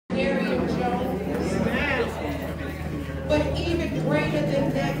But even greater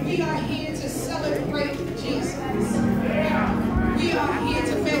than that, we are here to celebrate Jesus. We are here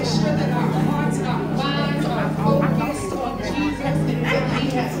to make sure that our hearts, our minds are focused on Jesus and what he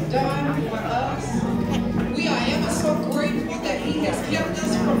has done for us. We are ever so grateful that he has kept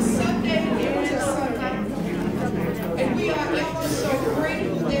us from Sunday into Sunday. And we are ever so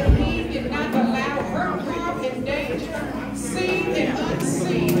grateful that he did not allow hurt, harm, and danger, seen and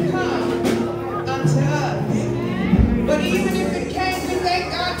unseen, come unto us. But even if it came, we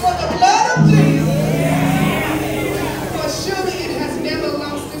thank God for the blood of Jesus. For surely it has never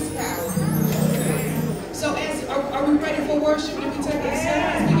lost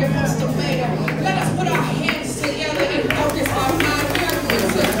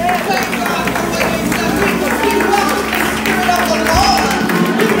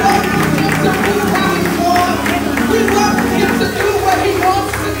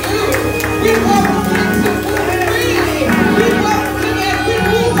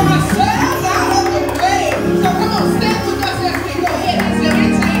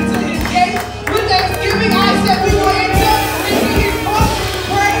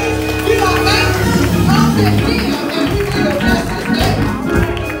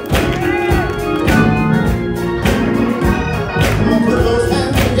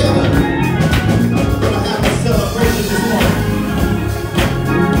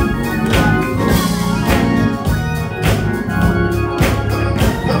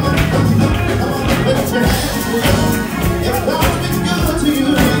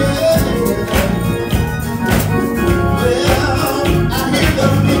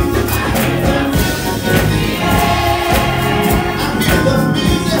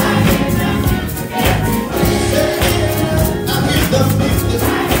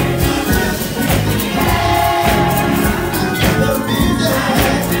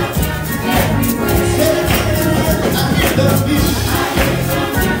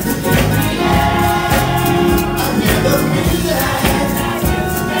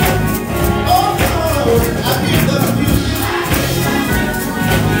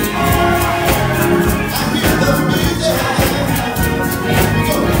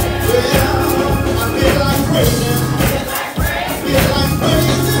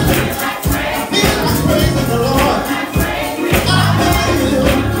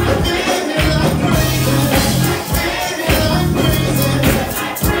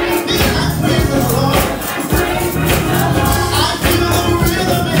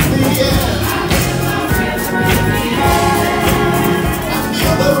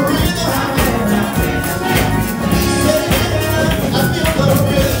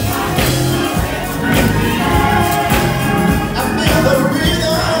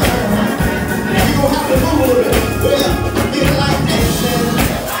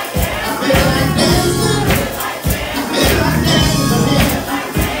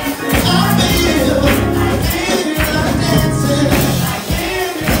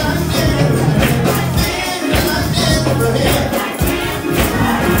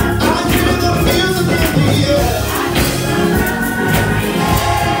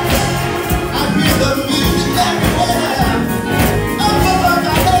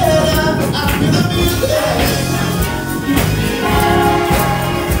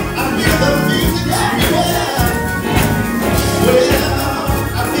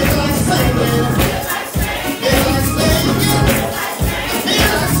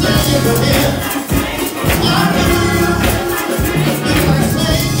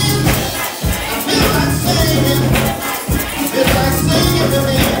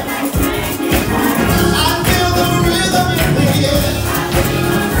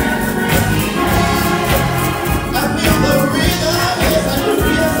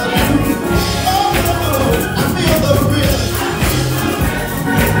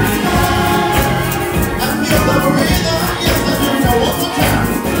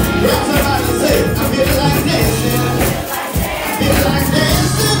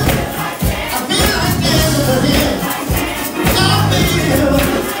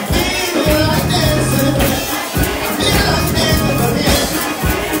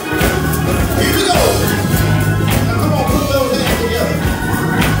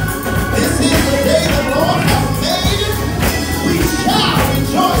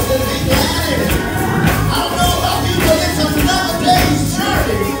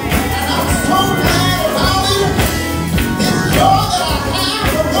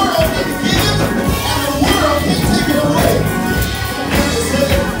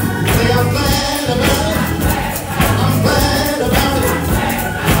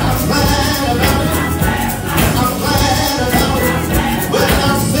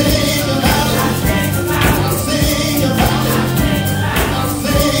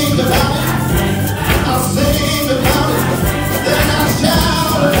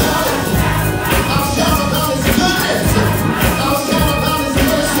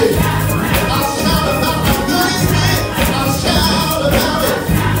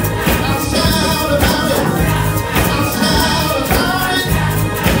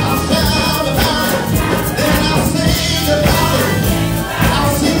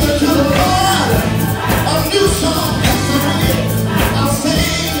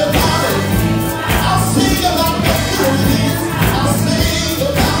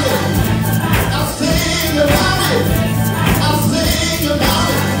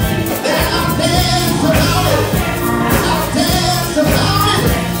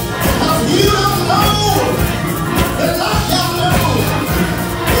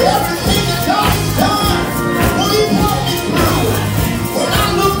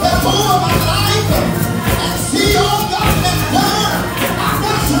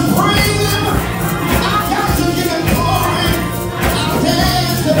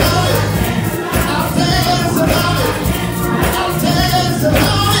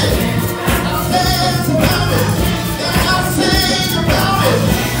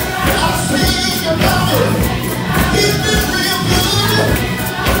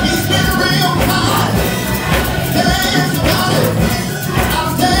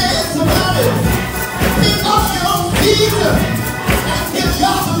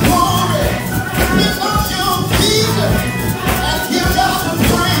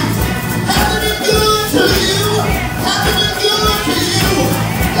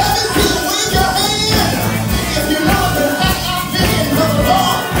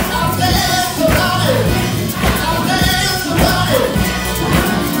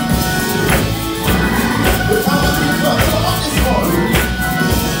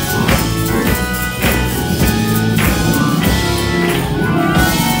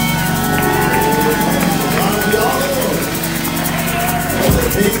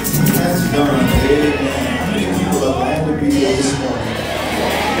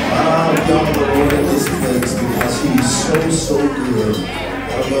so good. I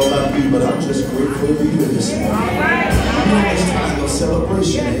don't know about you, but I'm just grateful to be here this morning. In this time of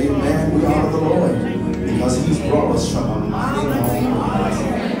celebration, amen, we honor the Lord because He's brought us from a mighty long way.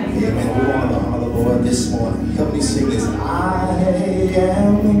 Amen. We want to honor the Lord this morning. Help me sing this. I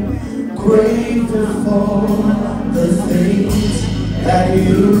am grateful for the things that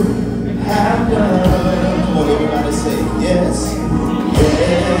you have done. Come on, everybody say yes.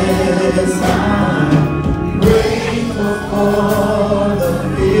 Yes, I'm grateful for the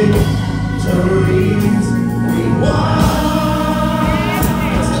victories we won.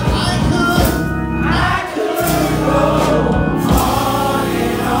 I could go on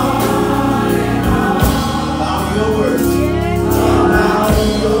and on and on about your words,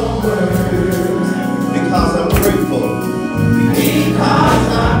 because I'm grateful. Because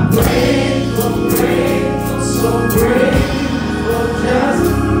I'm grateful, grateful, so grateful just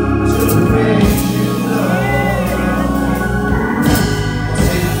to praise you, Lord.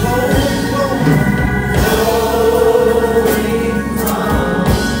 Say, flowing from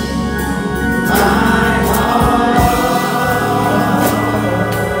my heart.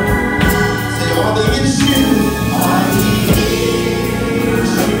 Say, all the issues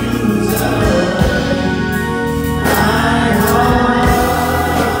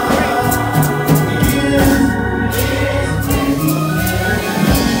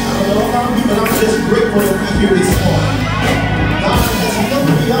grateful to be here this morning. God has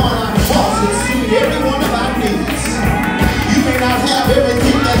looked beyond our faults and seen every one of our needs. You may not have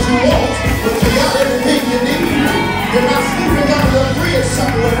everything that you want, but you got everything you need. You're not sleeping under a bridge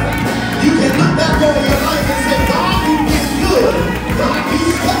somewhere. You can look back over your life and say, God, you've been good. God,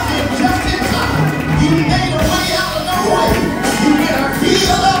 you stepped in just in time. You made a way out of no way. You've been a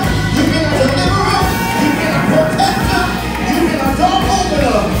healer. You've been a deliverer. You've been a protector. You've been a door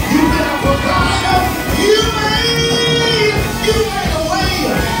opener. You've been a provider. You made a way.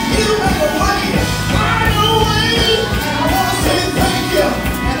 You made a way. I know a way. And I want to say thank you.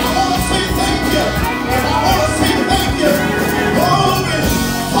 And I want to say thank you. And I want to say thank you. Glory.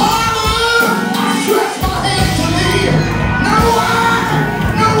 Father, I stretch my hand to thee. No, I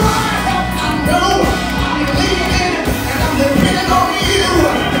know I'm leaning in and I'm depending on you.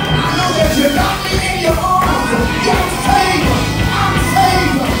 I know that you got me in your arms. You're safe. I'm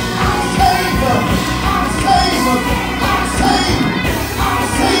safe. I'm safe. I'm safe. I'm safe. I'm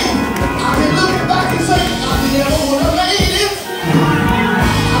safe. I can look back and say, I never would have made it.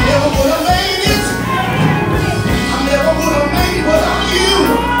 I never would have made it. I never would have made it without you.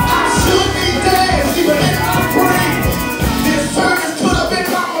 I should be dead even in my grave. This service could have been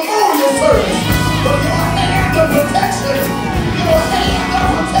my memorial service. But your hand of protection,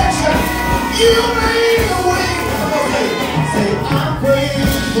 you made a way. Come on, say, I'm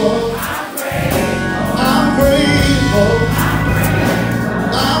grateful. I'm grateful.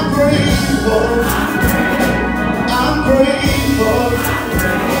 I'm grateful. I'm grateful.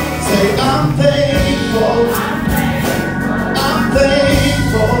 Say, I'm thankful. I'm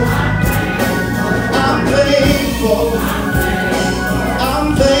thankful. I'm thankful. I'm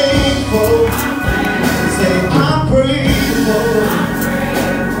thankful. Say, I'm grateful.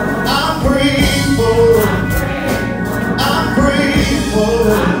 I'm grateful. I'm grateful.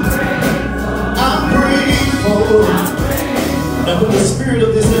 I'm grateful. Now, with the spirit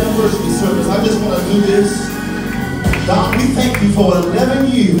of this anniversary service, I just want to do this. God, we thank you for 11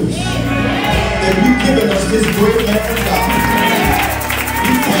 years that you've given us this great man of God.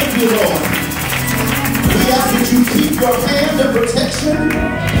 We thank you, Lord. We ask that you keep your hand of protection,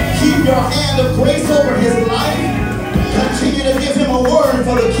 keep your hand of grace over his life, continue to give him a word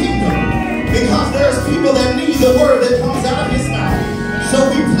for the kingdom, because there's people that need the word that comes out of his mouth. So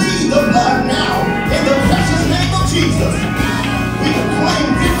we plead the blood now in the precious name of Jesus. We claim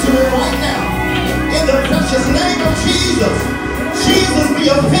victory right now in the precious name of Jesus. Jesus, be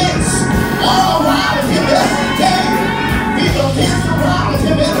a fence all around him every day. Be the fence around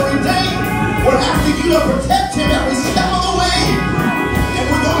him every day. We're asking you to protect him every step of the way. And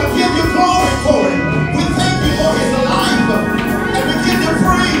we're going to give you glory for it. We thank you for his life. And we give you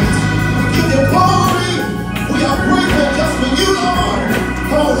praise. We give you glory. We are grateful just for you, Lord.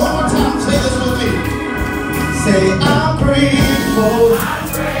 Come on, one more time. Say this with me. Say, I'm grateful.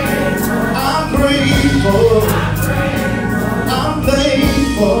 I'm grateful. I'm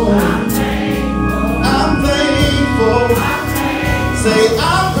thankful. I'm thankful. Say,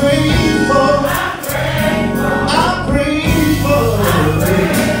 I'm grateful. I'm grateful.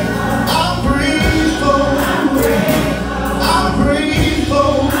 I'm grateful. I'm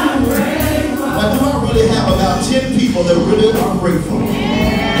grateful. Now, do I really have about 10 people that really are grateful?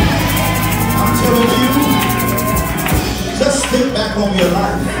 I'm telling you,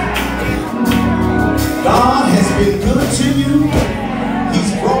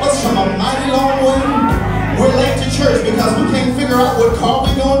 car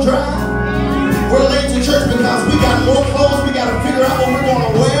we gonna drive. We're late to church because we got more clothes. We got to figure out what we're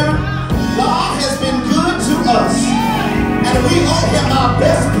gonna wear. God has been good to us, and we owe him our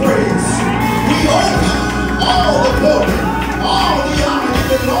best praise. We owe him all the glory, all the honor. It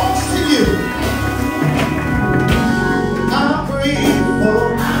belongs to you. I'm grateful.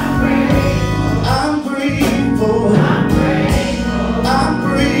 I'm grateful. I'm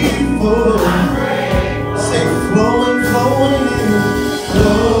grateful. Say flowing, flowing,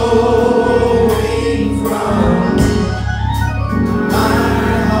 flowing from my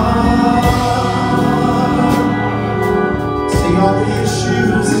heart. See all the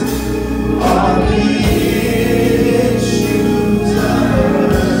issues of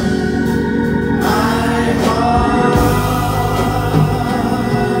my heart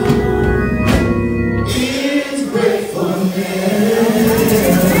is gratefulness.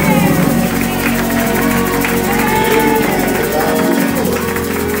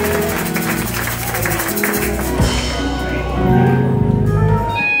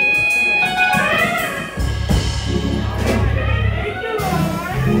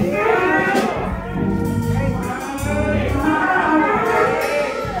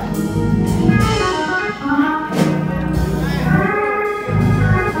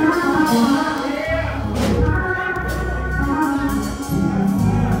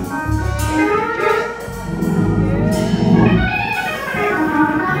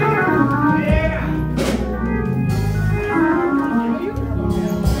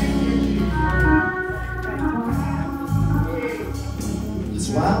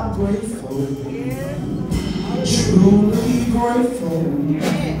 Truly grateful.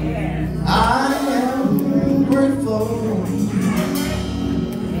 I am grateful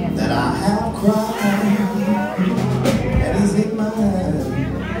that I have cried. That is in my head.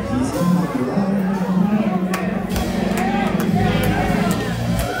 He's in my blood.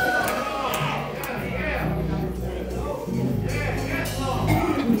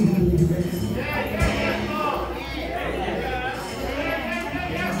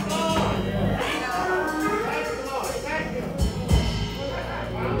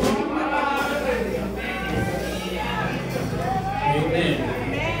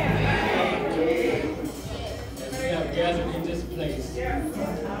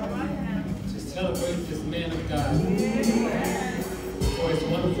 Celebrate this man of God for his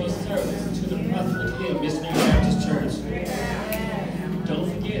wonderful service to the Pastoral Missionary Baptist Church. Don't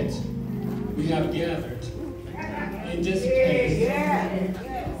forget, we have gathered in this place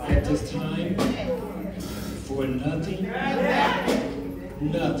at this time for nothing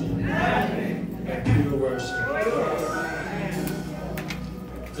but pure worship.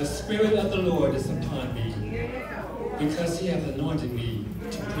 The Spirit of the Lord is upon me because he has anointed me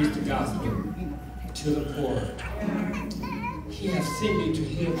to preach the gospel to the poor. He has sent me to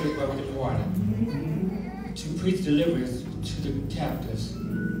heal the brokenhearted, to preach deliverance to the captives,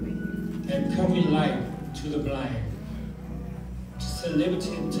 and covering light to the blind, to set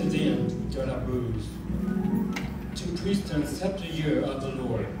liberty to them that are bruised, to preach the accepted year of the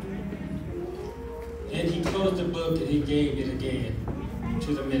Lord. And he closed the book and he gave it again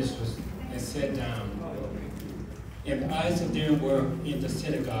to the ministers and sat down. And the eyes of them were in the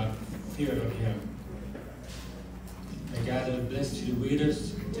synagogue feared of him. And God has blessed to the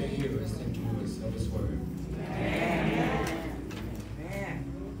readers, the hearers, and doers of his word. Amen.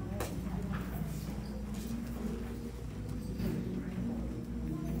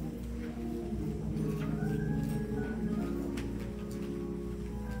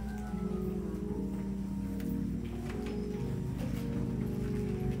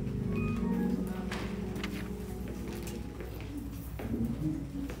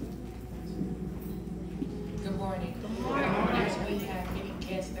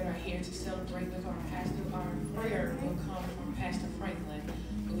 To celebrate with our pastor, our prayer will come from Pastor Franklin,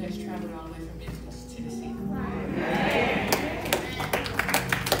 who has traveled all the way from Memphis, Tennessee.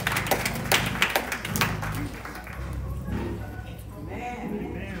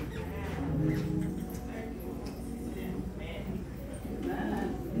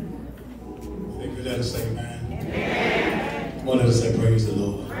 Thank you. Let us say amen. Come on, let us say praise the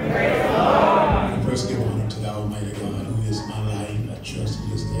Lord. Praise the Lord. And first give honor to the Almighty God, who is my life. I trust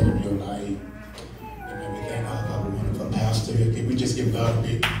he is the head of your life. Amen. We thank God for our wonderful pastor. Can we just give God a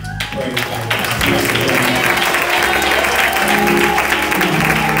big praise?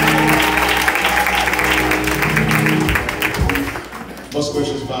 Most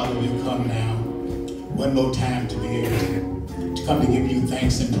gracious Father, we've come now one more time to be able to come to give you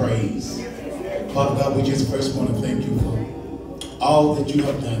thanks and praise. Father God, we just first want to thank you for all that you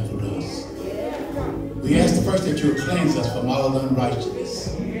have done for us. We ask the first that you would cleanse us from all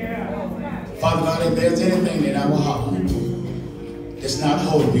unrighteousness. Father God, if there's anything in our heart that's not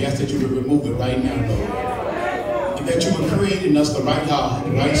holy, we ask that you would remove it right now, Lord. And that you would create in us the right heart,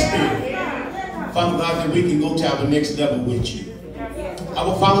 the right spirit. Father God, that we can go to our next level with you.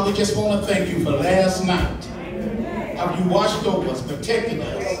 Our Father, we just want to thank you for last night. How you watched over us, protected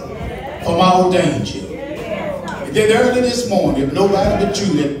us from all danger. And then early this morning, if nobody but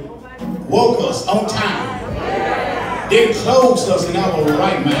you that woke us on time, then closed us in our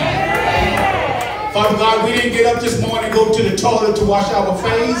right mind. Father God, we didn't get up this morning and go to the toilet to wash our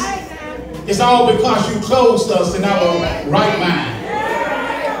face. It's all because you closed us in our right mind.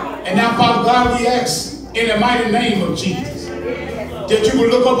 And now, Father God, we ask in the mighty name of Jesus that you will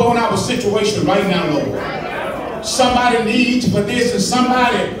look up on our situation right now, Lord. Somebody needs you for this and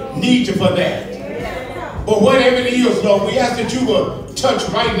somebody needs you for that. But whatever it is, Lord, we ask that you will touch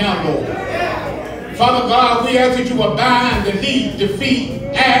right now, Lord. Father God, we ask that you will bind, delete, defeat,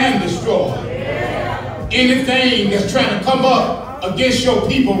 and destroy anything that's trying to come up against your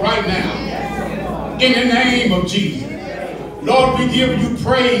people right now. In the name of Jesus. Lord, we give you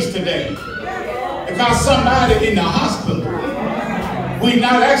praise today. Because somebody in the hospital, we're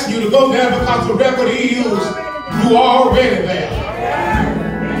not asking you to go there because the record is you are already there.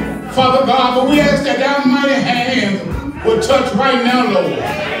 Father God, but we ask that thy mighty hand will touch right now, Lord.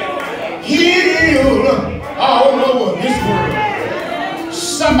 Heal all over this world.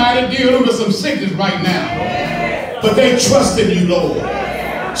 Somebody dealing with some sickness right now, but they trust in you, Lord.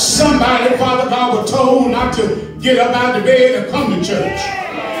 Somebody, Father God, was told not to get up out of bed and come to church.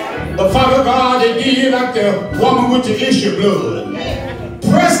 But Father God, they did like the woman with the issue of blood.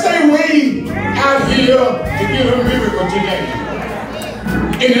 Press their way out here to get a miracle today.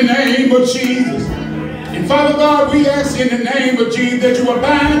 In the name of Jesus. And Father God, we ask in the name of Jesus that you will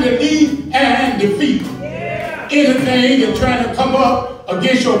bind, delete, and defeat anything that's trying to come up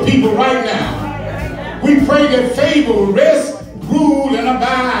against your people right now. We pray that favor will rest, rule, and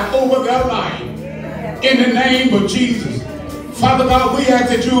abide over their life. In the name of Jesus. Father God, we ask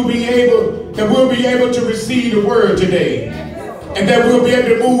that we'll be able to receive the word today. And that we'll be able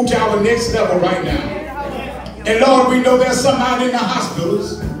to move to our next level right now. And Lord, we know there's somebody in the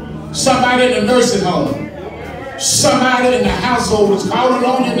hospitals, somebody in the nursing home, somebody in the household is calling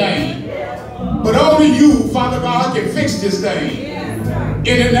on your name. But only you, Father God, can fix this thing.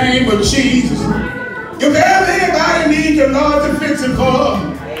 In the name of Jesus. If there's anybody need the Lord to fix it for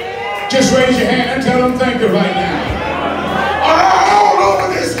them, just raise your hand and tell them thank you right now. All over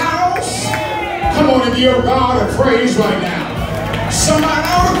this house, come on and give God a praise right now. Somebody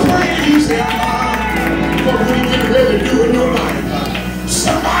ought to praise him for what he getting ready to do in your life.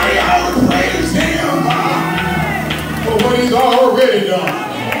 Somebody ought to praise him for what he's already done.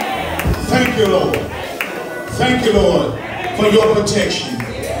 Thank you, Lord. Thank you, Lord, for your protection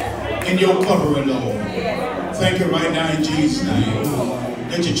and your covering, Lord. Thank you right now in Jesus' name.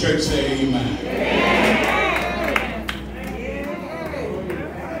 Let your church say amen.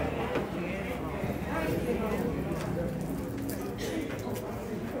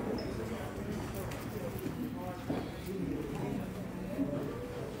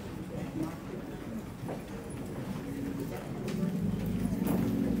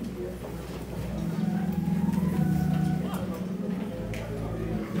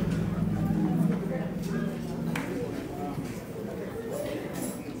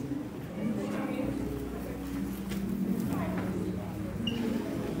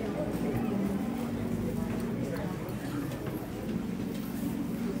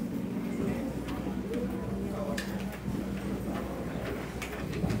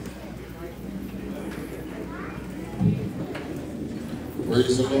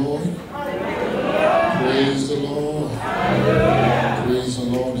 Praise the Lord. Praise the Lord. Praise the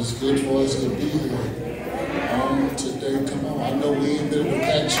Lord. It's good for us to be here today. Come on. I know we ain't been with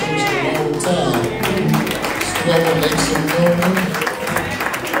that church in a long time. Still make some noise.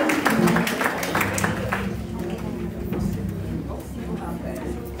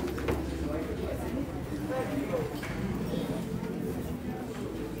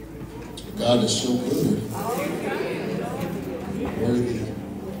 God is so good. Worthy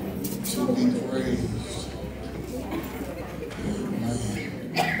to be praised.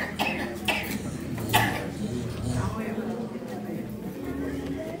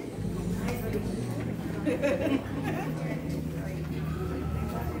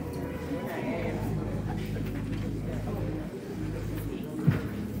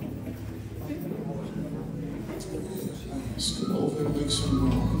 Let's go over and make some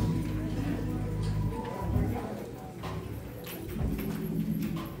room.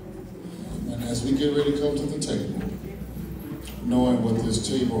 As we get ready to this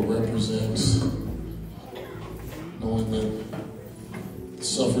table represents, knowing that the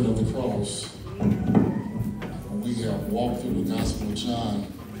suffering of the cross, when we have walked through the Gospel of John,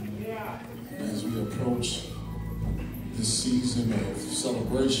 as we approach this season of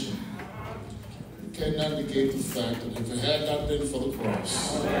celebration, we cannot negate the fact that if it had not been for the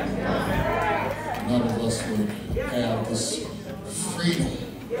cross, none of us would have this freedom,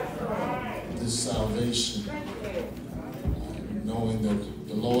 this salvation, knowing that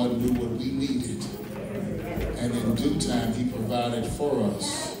the Lord knew what we needed, and in due time He provided for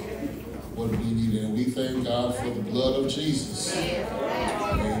us what we needed. And we thank God for the blood of Jesus.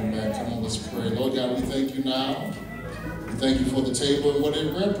 Amen. Come on, let's pray. Lord God, we thank you now. We thank you for the table and what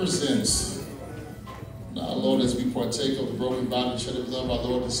it represents. Now, Lord, as we partake of the broken body and shed blood of our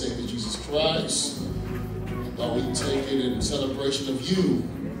Lord and Savior Jesus Christ, Lord, we take it in celebration of you,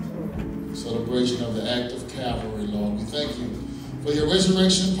 celebration of the act of Calvary, Lord. We thank you for your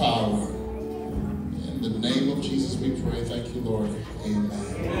resurrection power. In the name of Jesus we pray. Thank you, Lord.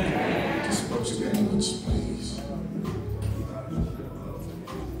 Amen. Disperse the elements, please.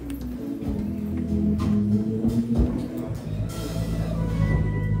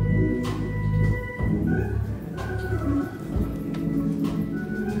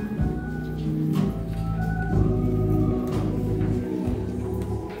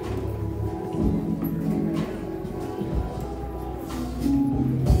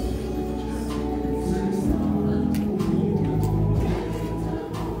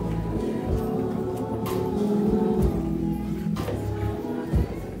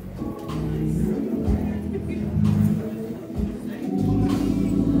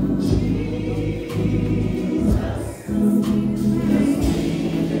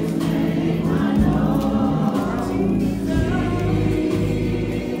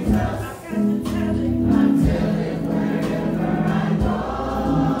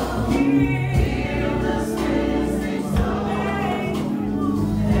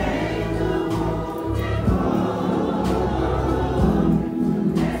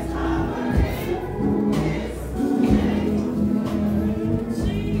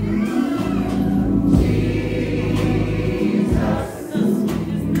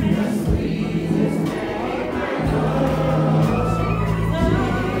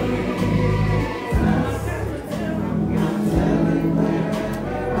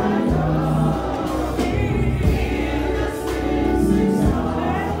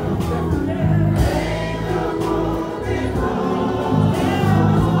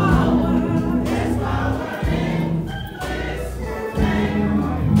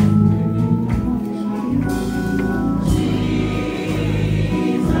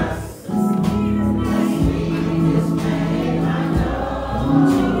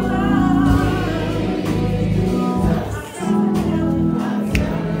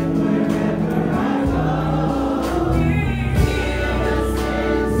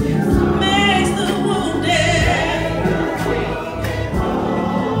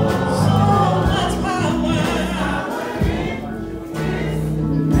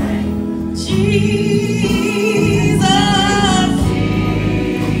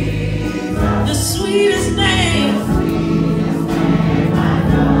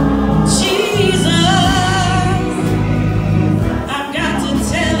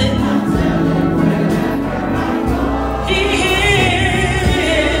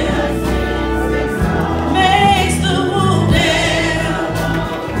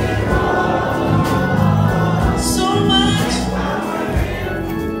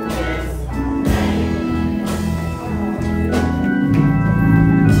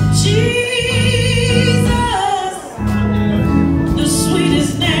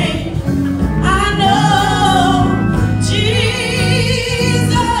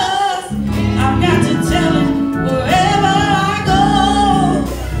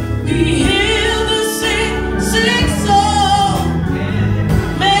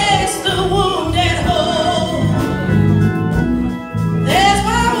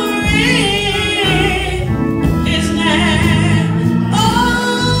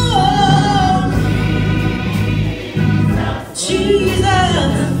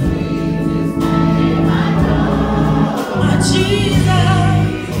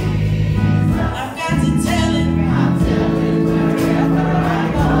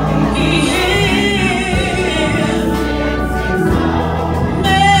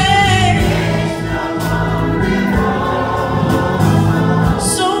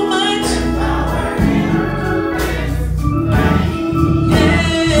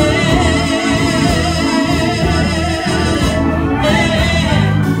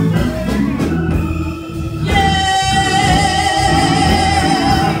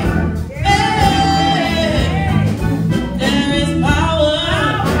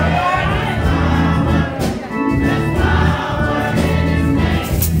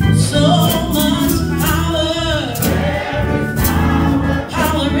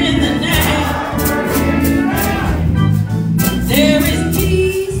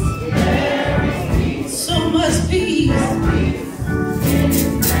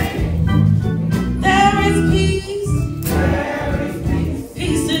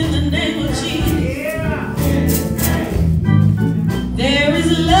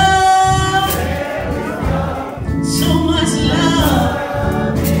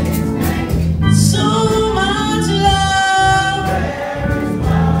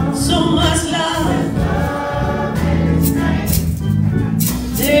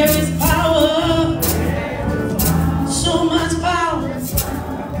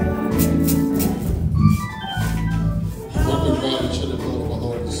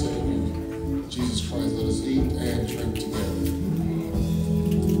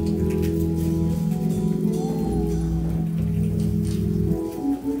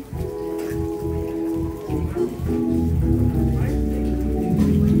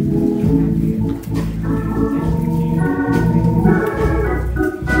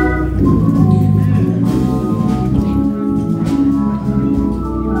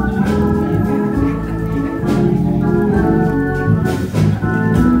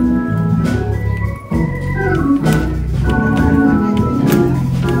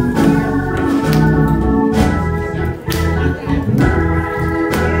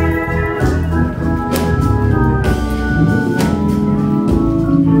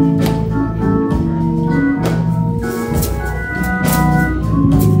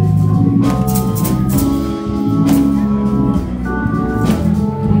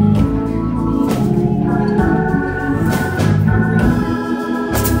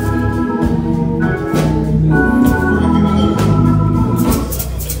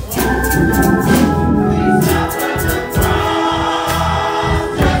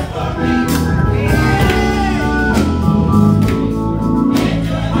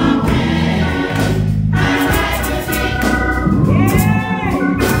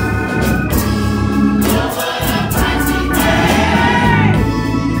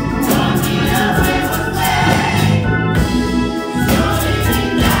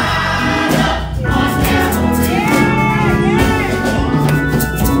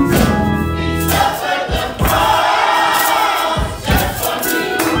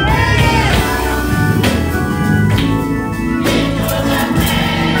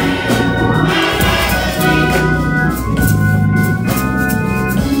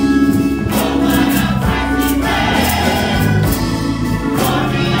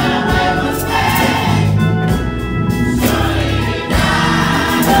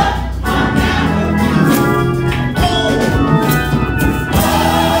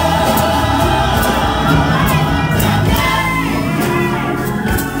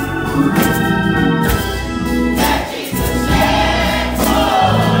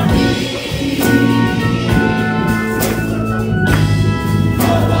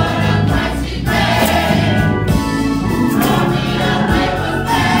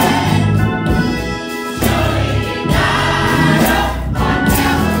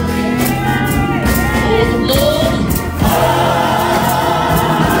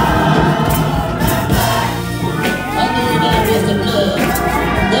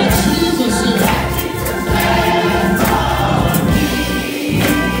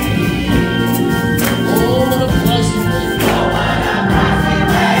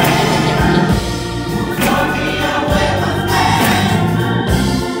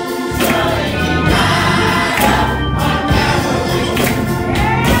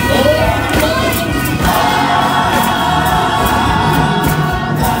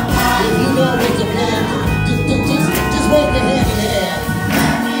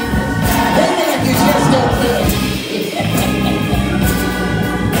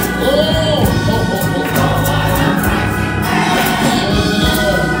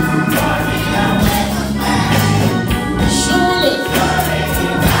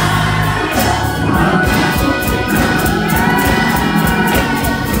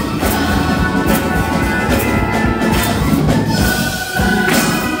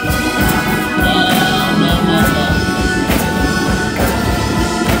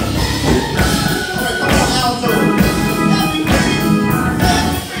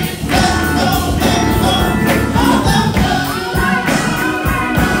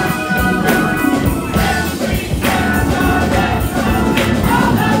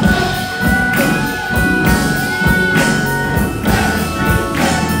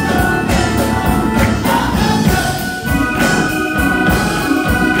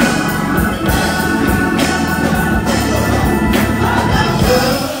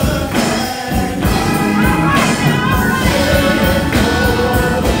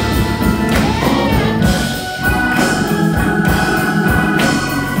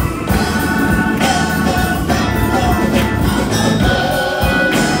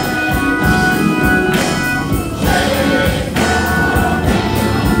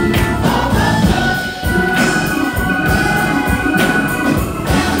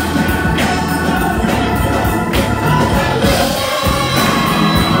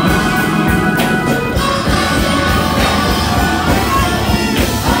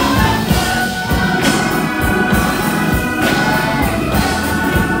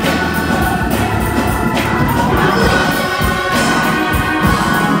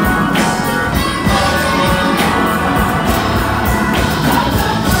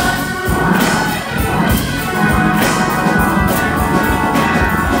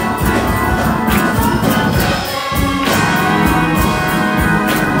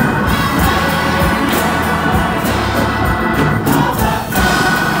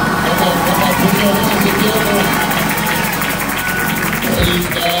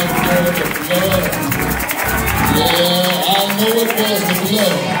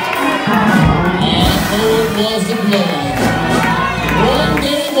 was the blood. One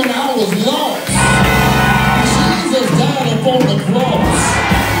day when I was lost, Jesus died upon the cross.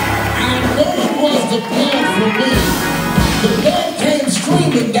 I know it was the blood for me. The blood came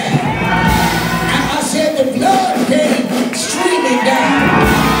streaming down. I said the blood came streaming down.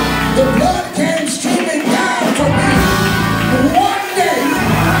 The blood came streaming down for me. One day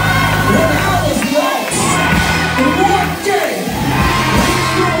when I was lost, one day when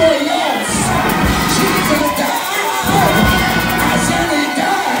you were lost, Jesus died. I said he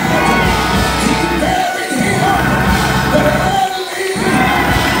died. He buried him. But early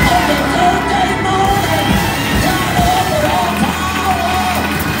on the third day morning, God offered all power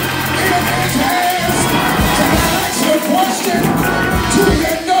in his hands. Can I ask you a question? Do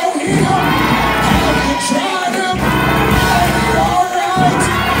you know him? Have you tried him? Ain't he alright?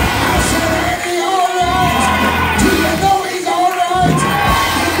 I said, ain't he alright? Do you know he's alright?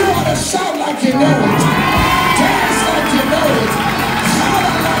 You ought to shout like you know it. Dance like you know it.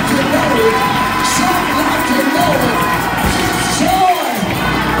 Holler like you know it. Shout like you know it. It's joy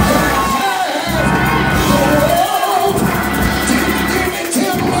that I have. The world didn't give it to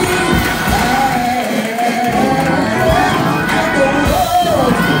me. And the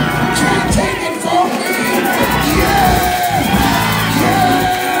world can't take it from me. Yeah, yeah,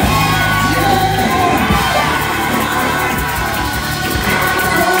 yeah.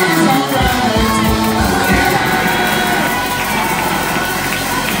 He's alright.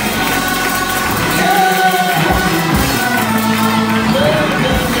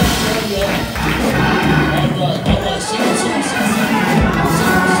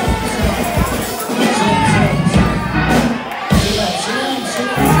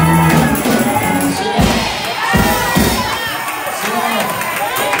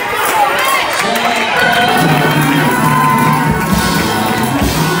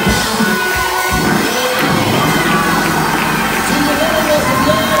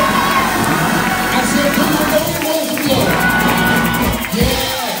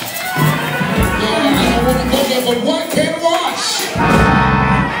 But what can wash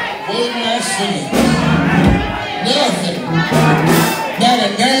away my sins? Nothing. Not a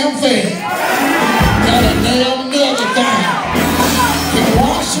damn thing. Not a damn another thing can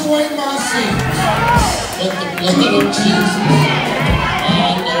wash away my sins but the blood of Jesus. My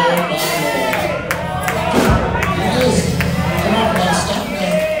Lord, my Lord. Listen, come on now, stop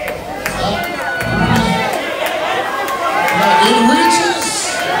now. Stop. Now, it reaches.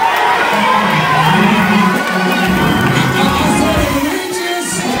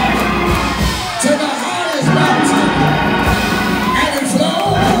 To the highest mountain, and it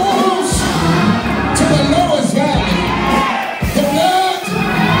flows to the lowest valley. The blood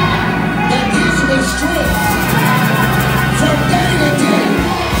that gives me strength from day to day.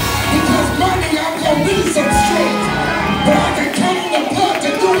 Because Monday I'm gonna need some strength, but I can count on the blood to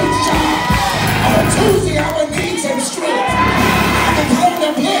do its job. On Tuesday I'm gonna need some strength. I can count on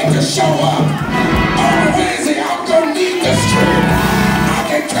the blood to show up. On Wednesday I'm gonna need the strength. I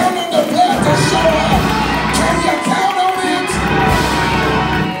can count on the blood to show up. Can you count on it?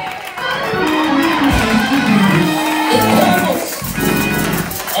 It matters.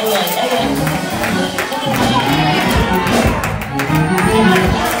 All right. Come on now.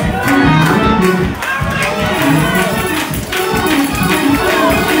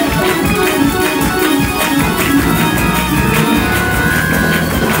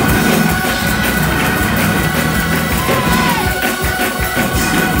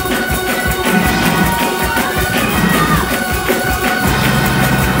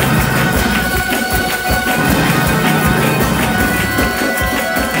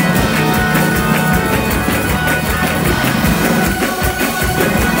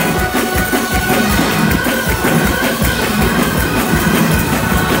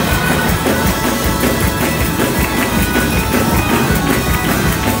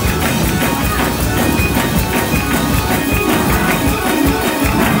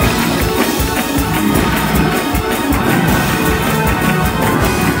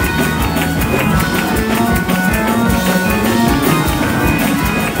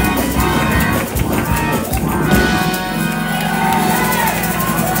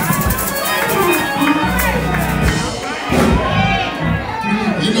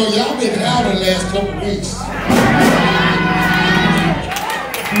 Y'all been out the last couple weeks.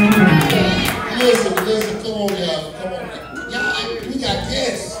 Listen, come on, y'all. Come on. Y'all, we got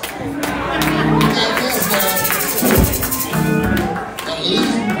guests. We got guests now.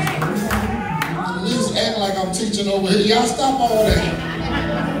 At least act like I'm teaching over here. Y'all stop all that.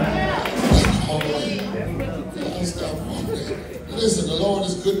 Y'all stop all that. Listen, the Lord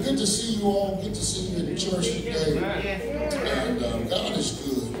is good. Good to see you all. Good to see you in the church today. And God is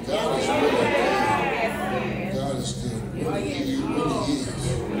good. God is really good. God is good. He really is.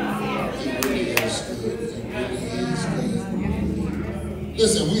 He really is good. He really is good.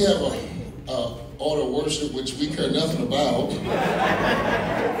 Listen, we have a order of worship which we care nothing about.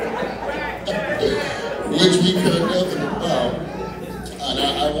 Which we care nothing about. And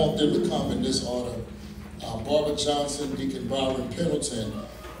I want them to come in this order. Barbara Johnson, Deacon Byron Pendleton,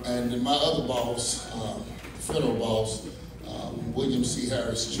 and then my other boss, federal boss, William C.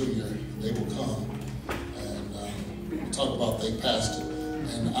 Harris Jr., they will come and talk about their pastor.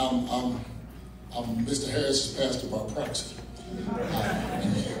 And I'm Mr. Harris's pastor by proxy.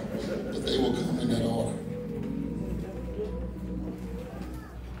 But they will come in that order.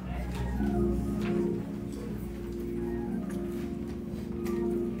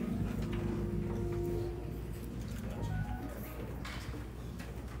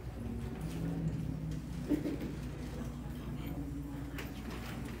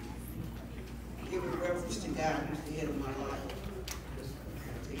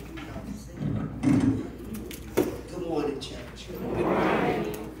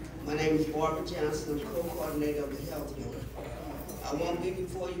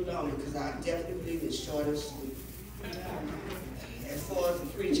 Because I definitely believe it's short and sweet. As far as the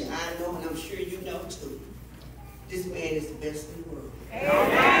preacher, I know, and I'm sure you know too, this man is the best in the world.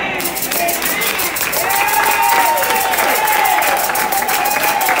 Amen.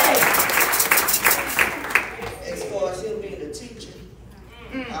 As far as him being a teacher,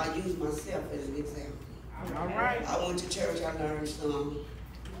 I'll use myself as an example. All right. I went to church, I learned some,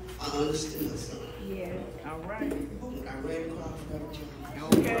 I understood some. Yeah. All right. When I read across Reverend John.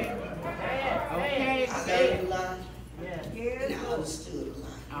 Okay. Okay. I learned a lot. Yeah. And I understood a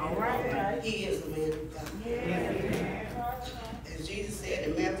lot. All right. He is a man of God. Yeah. As Jesus said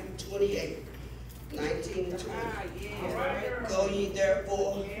in Matthew 28, 19 and 20. Go ye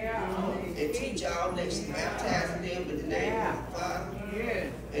therefore and teach all nations, baptizing them in the name of the Father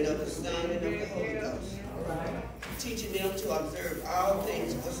and of the Son and of the Holy Ghost. Teaching them to observe all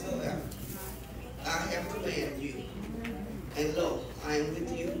things whatsoever I have commanded you. And lo, I am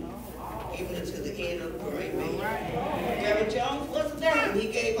with you, even until the end of the world. Amen. Reverend Jones wasn't there when he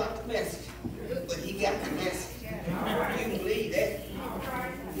gave out the message, but he got the message. You can believe that.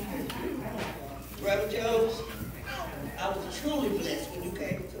 Reverend Jones, I was truly blessed when you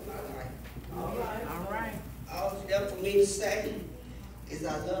came into my life. All right. All that's left for me to say is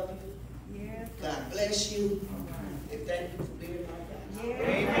I love you. God bless you. And thank you for being my pastor.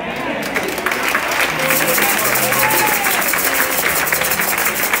 Amen.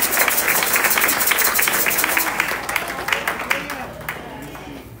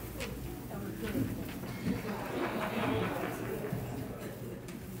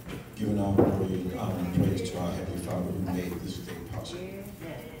 Giving all glory and honor and praise to our Heavenly Father who made this day possible.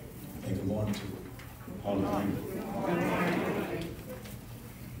 And good morning to all of you.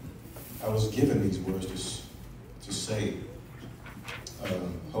 I was given these words to say.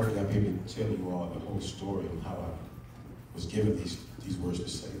 Hopefully I'm able to tell you all the whole story of how I was given these words to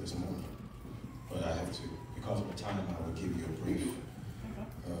say this morning. But I have to, because of the time, I will give you a brief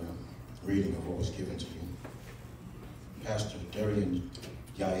reading of what was given to me. Pastor Darian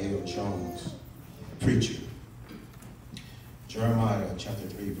Jones, preacher. Jeremiah chapter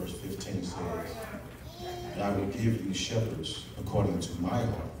 3 verse 15 says, and I will give you shepherds according to my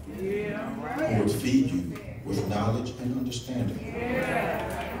heart, who will feed you with knowledge and understanding.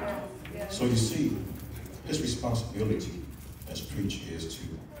 So you see, his responsibility as preacher is to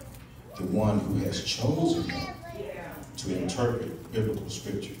the one who has chosen him to interpret biblical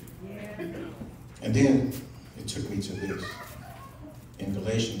scripture. And then it took me to this. In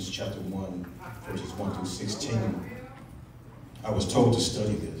Galatians chapter 1, verses 1 through 16, I was told to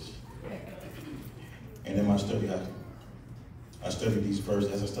study this. And in my study, I studied these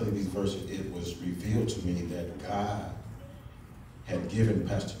verses. As I studied these verses, it was revealed to me that God had given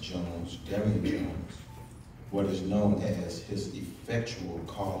Pastor Jones, Darian Jones, what is known as his effectual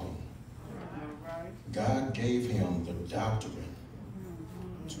calling. God gave him the doctrine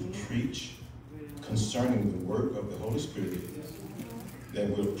to preach concerning the work of the Holy Spirit that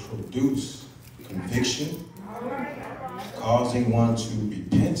will produce conviction, causing one to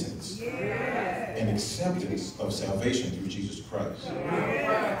repentance and acceptance of salvation through Jesus Christ.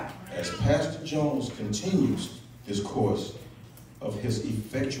 As Pastor Jones continues this course of his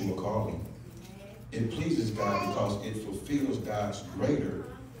effectual calling, it pleases God because it fulfills God's greater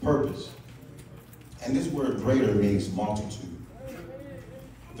purpose. And this word greater means multitude.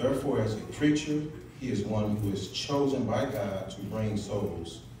 Therefore, as a preacher, He is one who is chosen by God to bring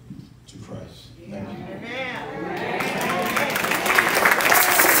souls to Christ. Thank you.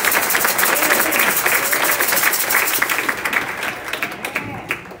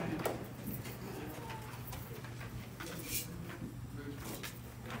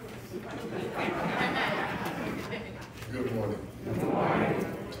 Good morning.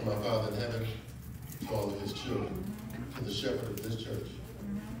 To my Father in heaven, to all of his children, to the shepherd of this church,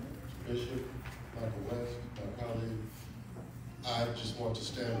 Bishop Michael West, my colleague, I just want to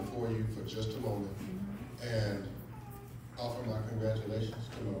stand before you for just a moment and offer my congratulations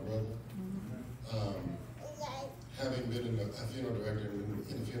to my brother. Having been a funeral director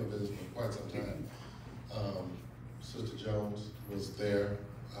in the funeral business for quite some time, Sister Jones was there.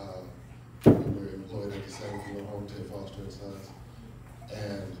 We were employed at the same funeral home, Ted Foster and Sons.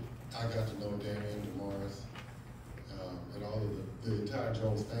 And I got to know Darian, DeMar's, and all of the entire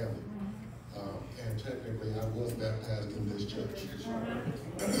Jones family. And technically, I was baptized in this church.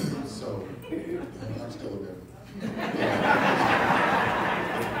 So, I'm still a member.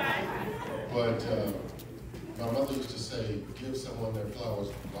 But my mother used to say, give someone their flowers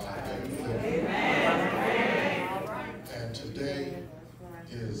while they're living. And today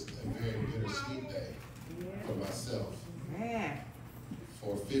is a very bittersweet day for myself.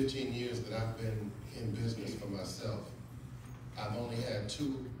 For 15 years that I've been in business for myself, I've only had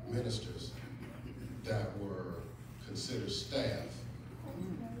 2 ministers that were considered staff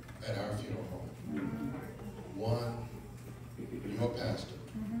at our funeral home. One, your pastor,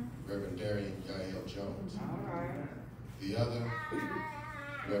 Reverend Darian Yael Jones. The other,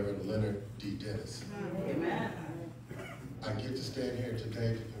 Reverend Leonard D. Dennis. I get to stand here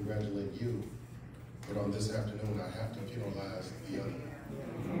today to congratulate you, but on this afternoon I have to funeralize the other.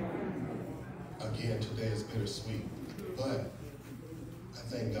 Again, today is bittersweet, but I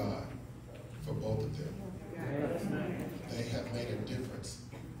thank God for both of them. They have made a difference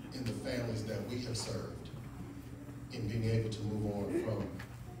in the families that we have served, in being able to move on from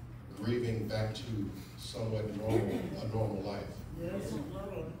grieving back to somewhat a normal life.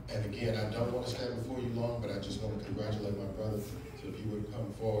 And again, I don't want to stand before you long, but I just want to congratulate my brother. So if you would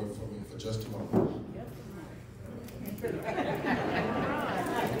come forward for me for just a moment.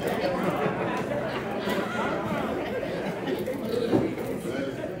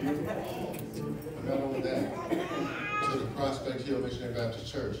 Not only that, to the Prospect Hill Missionary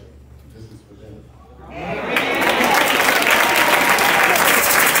Baptist Church, this is for them.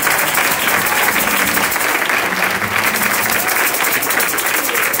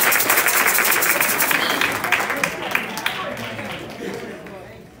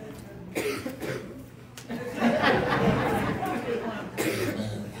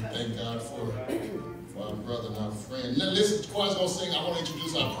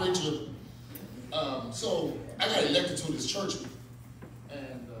 So I got elected to this church,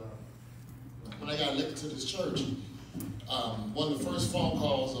 and when I got elected to this church, one of the first phone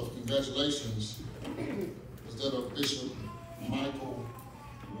calls of congratulations was that of Bishop Michael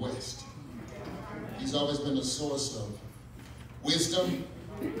West. He's always been a source of wisdom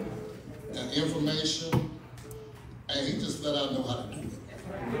and information, and he just let out know how to do it.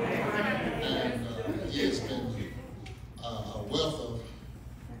 And he has been a wealth of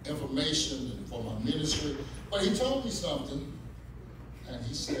information for my ministry. But he told me something, and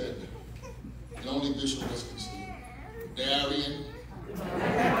he said, the only bishop was considered, Darian.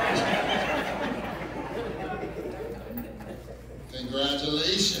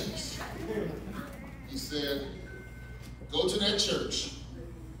 Congratulations. He said, go to that church,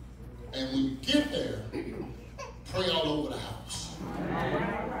 and when you get there, pray all over the house.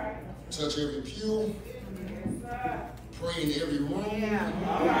 Touch every pew. Pray in every room.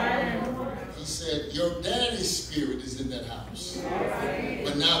 He said, your daddy's spirit is in that house.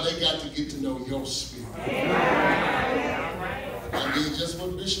 But now they got to get to know your spirit. I mean, just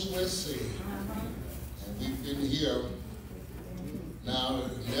what Bishop West said. And we've been here now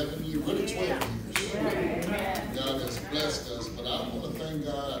 11 years, really 12 years. God has blessed us. But I want to thank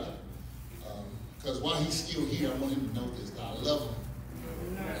God, because while he's still here, I want him to know this. I love him.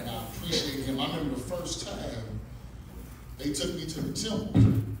 And I appreciate him. I remember the first time they took me to the temple.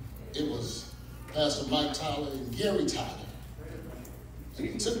 It was Pastor Mike Tyler and Gary Tyler. And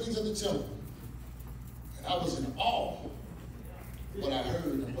they took me to the temple. And I was in awe of what I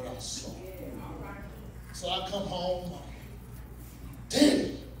heard and what I saw. So I come home.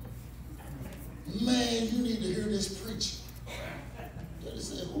 Daddy, man, you need to hear this preaching. Daddy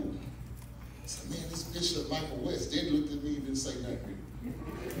said, who? I said, man, this Bishop Michael West. Daddy looked at me and didn't say nothing.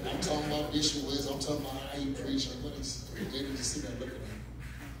 I'm talking about Bishop West. I'm talking about how he preached and what he said. Daddy just sit there looking at me.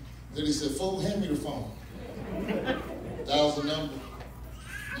 Then he said, "Fool, hand me the phone." Dials the number.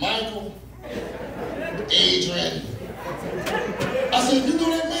 "Michael, Adrian." I said, "You know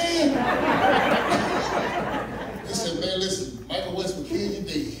that man?" He said, "Man, listen, Michael Westbrook killed you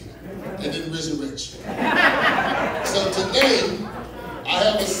dead and then resurrect you." So today, I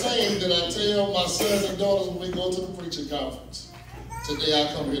have a saying that I tell my sons and daughters when we go to the preaching conference. Today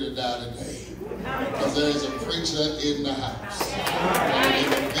I come here to die today. Because there is a preacher in the house.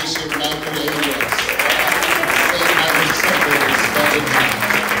 And Bishop Michael A. West. Say Michael Separated started now.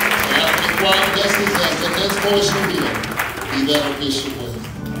 And after the choir blessings, as the next voice you hear, be that of Bishop West.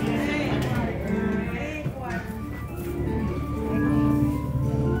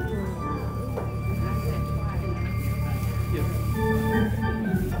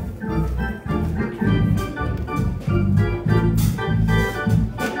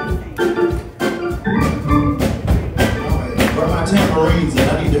 Tambourines, and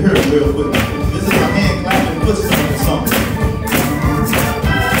I need to hear it real quick. This is my hand clapping footsteps or something.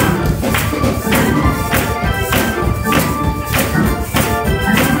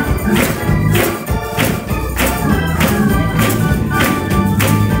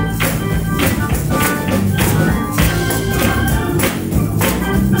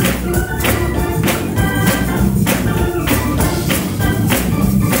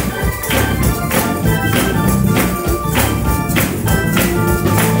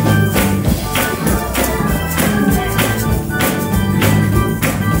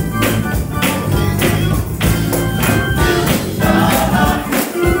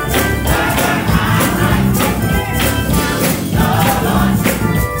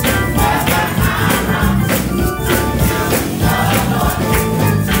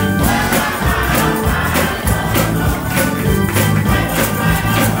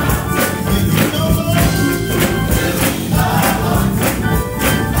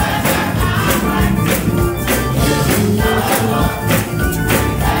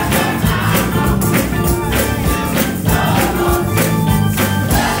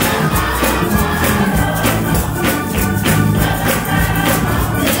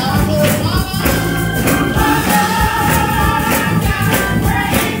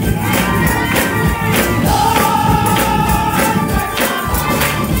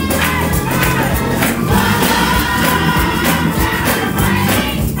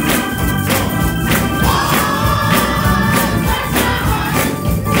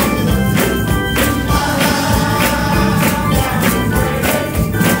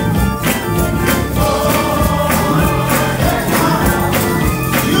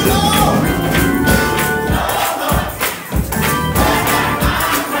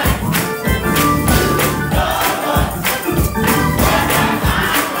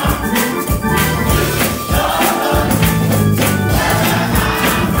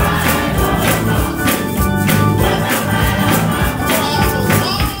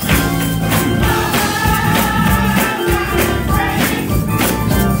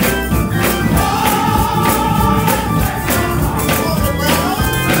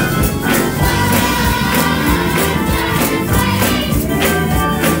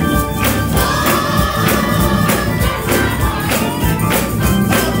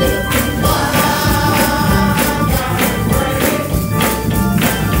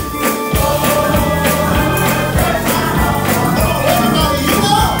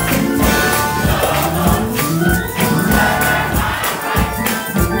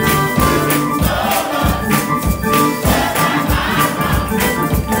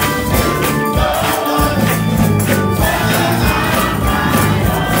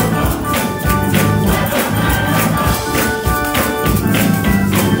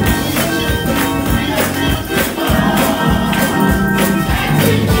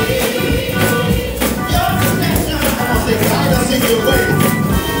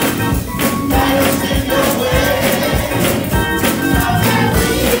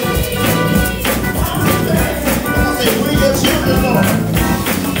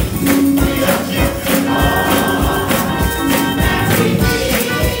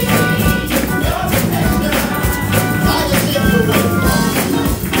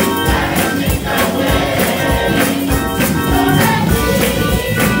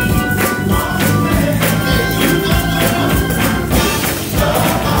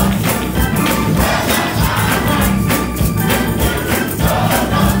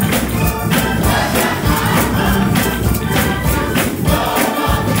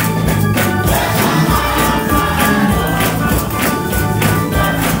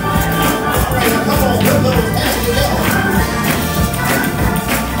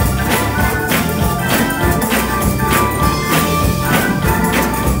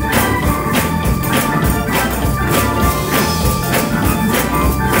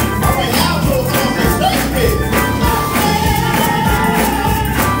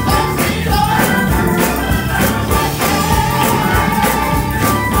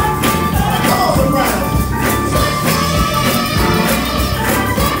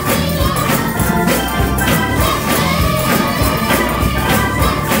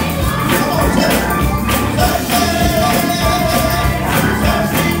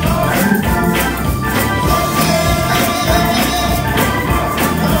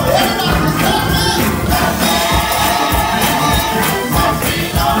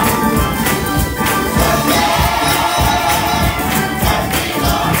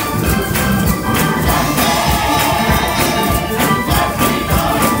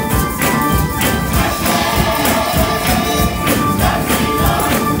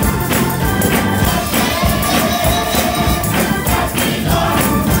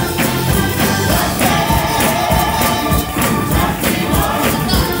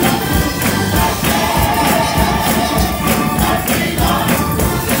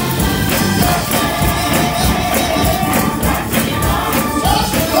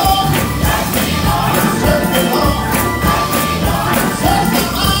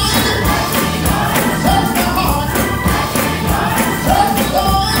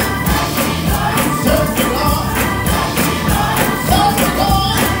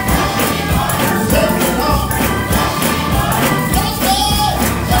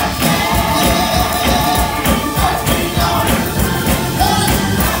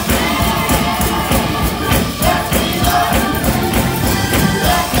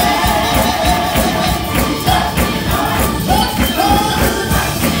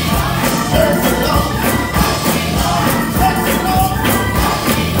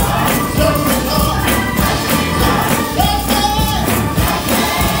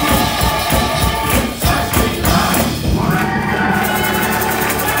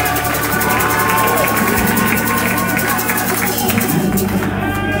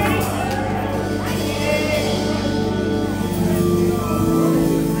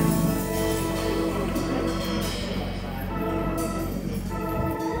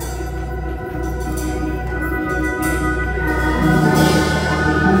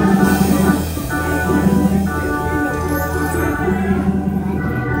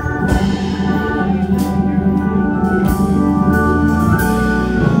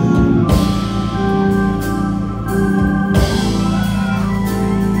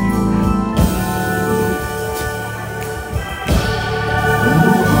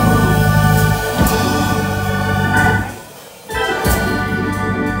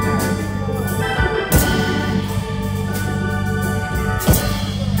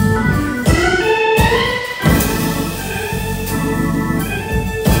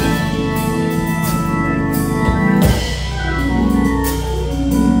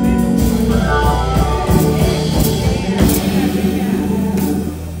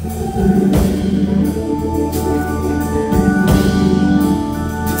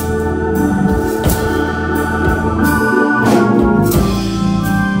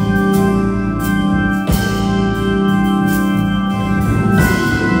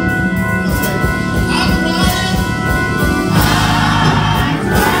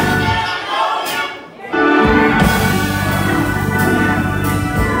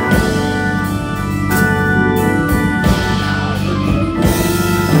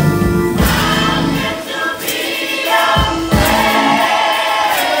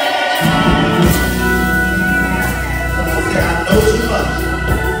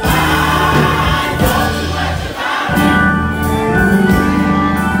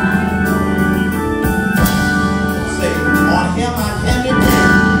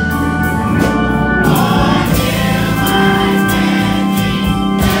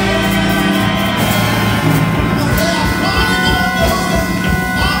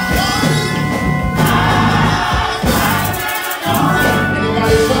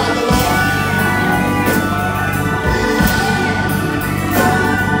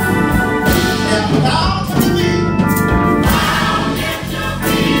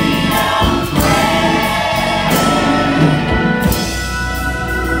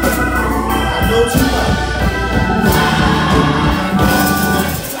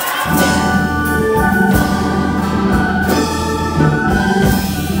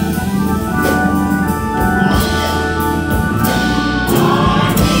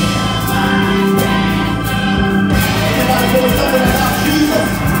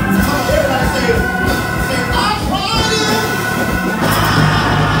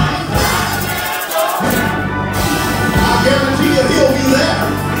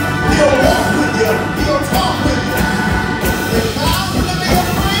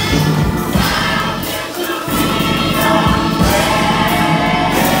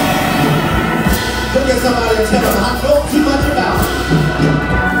 somebody and tell them, I know too much about it.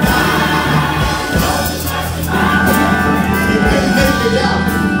 You can't make me doubt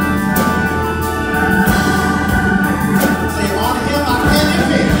it. Say, on him I can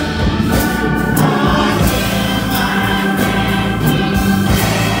depend.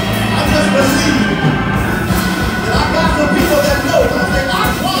 I just believe that I got some people that know. I say, I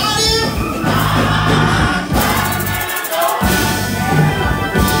tried him.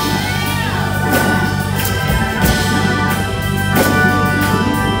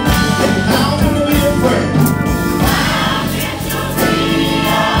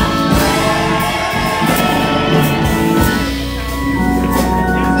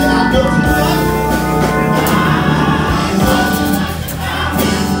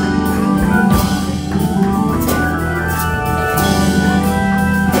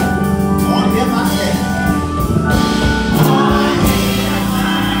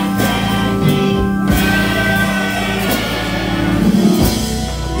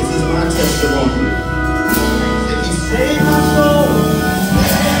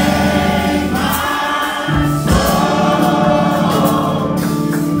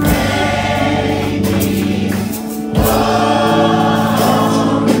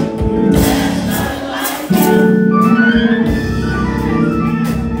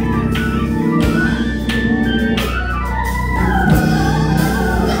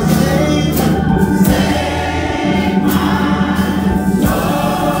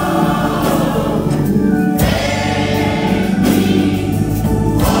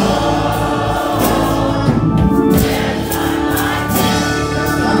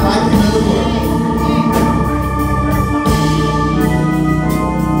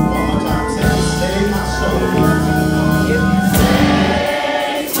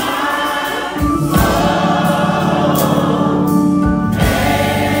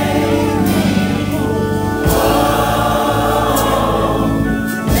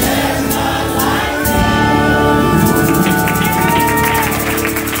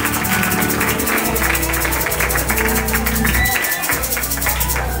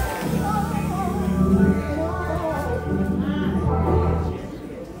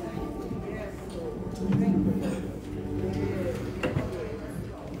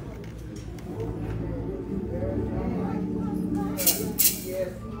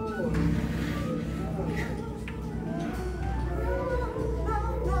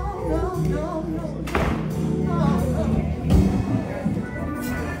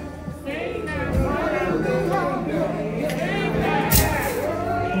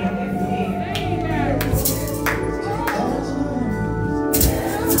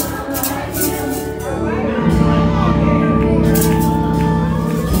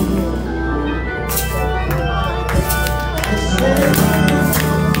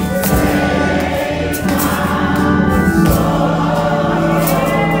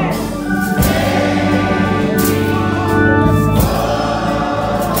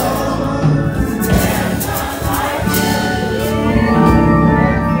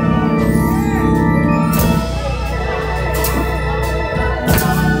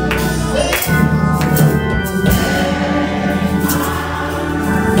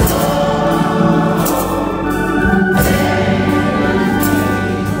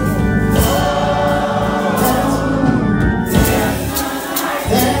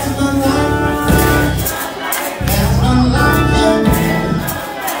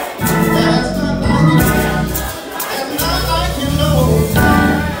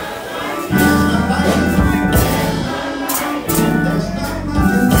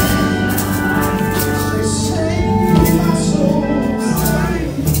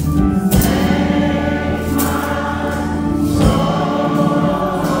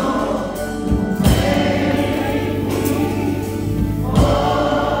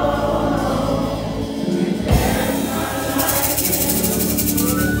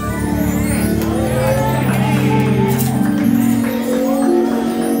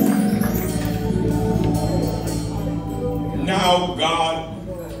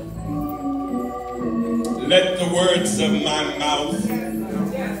 Let the words of my mouth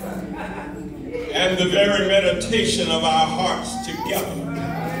and the very meditation of our hearts together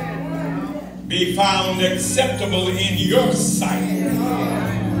be found acceptable in your sight.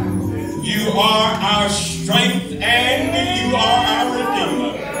 You are our strength and you are our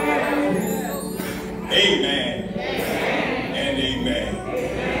Redeemer. Amen and amen.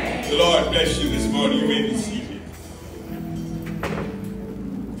 The Lord bless you this morning. You may be seated.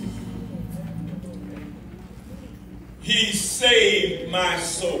 He saved my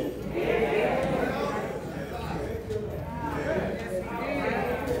soul.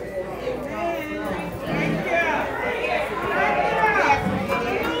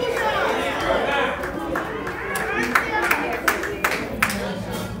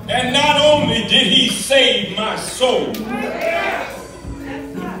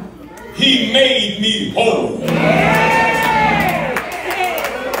 He made me whole.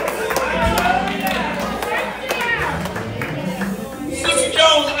 Sister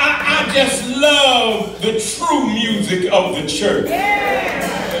Jones, I just love the true music of the church.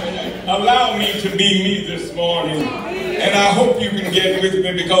 Allow me to be me this morning. And I hope you can get with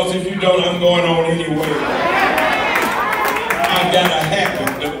me, because if you don't, I'm going on anyway. I've got a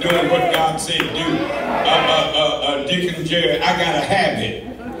habit of doing what God said do. Deacon Jerry, I got a habit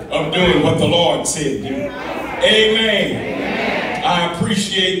of doing what the Lord said do. Amen. I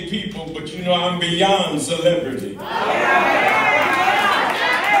appreciate people, but you know I'm beyond celebrity.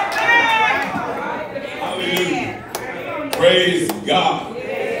 Hallelujah. Praise God.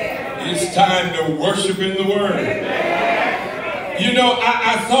 It's time to worship in the Word. You know,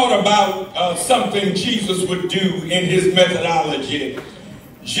 I thought about something Jesus would do in his methodology.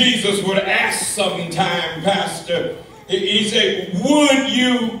 Jesus would ask sometime, Pastor, he said, would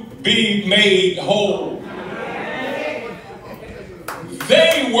you be made whole?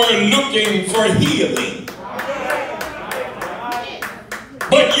 They were looking for healing.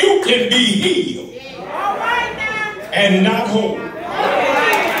 But you can be healed and not whole.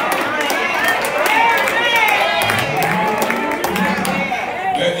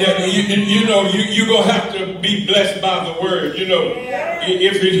 You know, you're going to have to be blessed by the word. You know,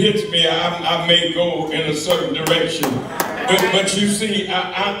 if it hits me, I may go in a certain direction. But you see,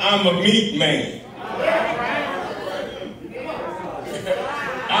 I'm a meat man.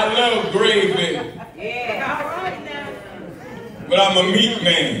 I love gravy. But I'm a meat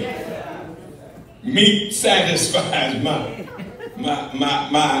man. Meat satisfies my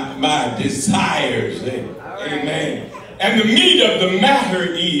desires. Amen. And the meat of the matter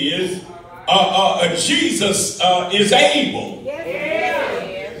is Jesus is able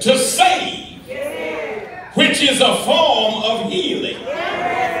to save, which is a form of healing,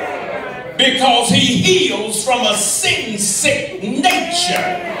 because he heals from a sin-sick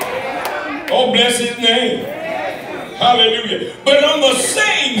nature. Oh, bless his name. Hallelujah. But on the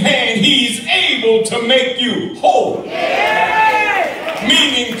same hand, he's able to make you whole,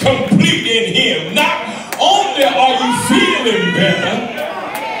 meaning complete in him. Not only are you feeling better,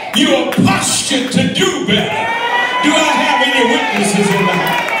 you are postured to do better. Do I have any witnesses in the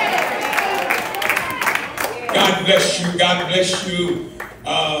house? God bless you. God bless you,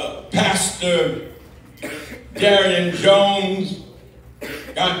 Pastor Darian Jones.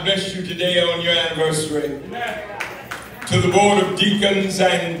 God bless you today on your anniversary. To the board of deacons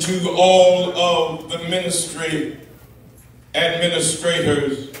and to all of the ministry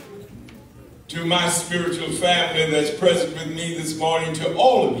administrators, to my spiritual family that's present with me this morning, to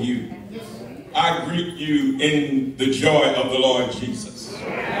all of you, I greet you in the joy of the Lord Jesus.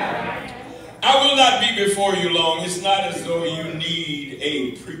 I will not be before you long. It's not as though you need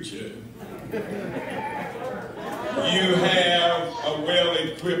a preacher. You have a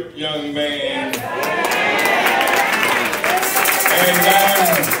well-equipped young man. And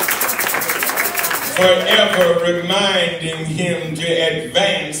I'm forever reminding him to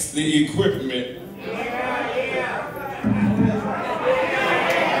advance the equipment.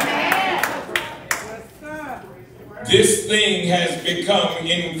 This thing has become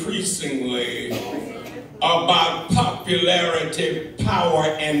increasingly about popularity, power,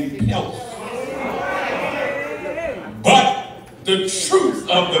 and health. But the truth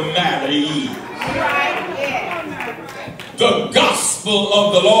of the matter is, the gospel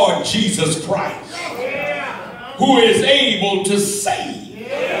of the Lord Jesus Christ, who is able to save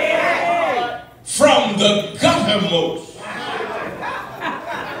from the guttermost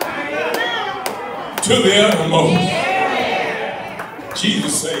to the uttermost.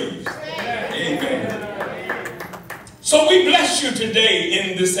 Jesus saves. Amen. So we bless you today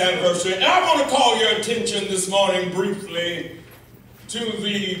in this anniversary. And I want to call your attention this morning briefly to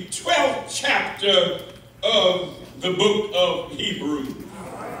the 12th chapter of the book of Hebrews.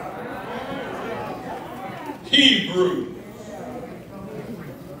 Hebrews.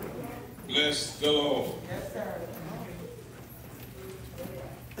 Bless the Lord.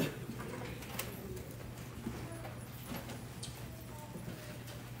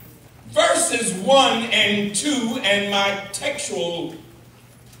 Verses 1 and 2, and my textual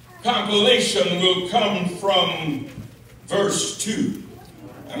compilation will come from verse 2.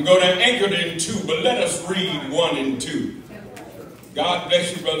 I'm going to anchor it in 2, but let us read 1 and 2. God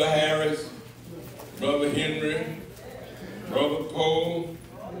bless you, Brother Harris, Brother Henry, Brother Poe.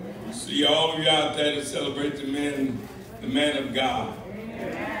 See all of you out there to celebrate the man of God.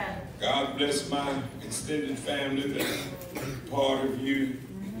 God bless my extended family that's part of you.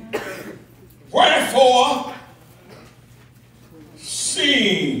 Wherefore,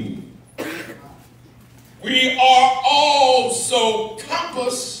 seeing we are also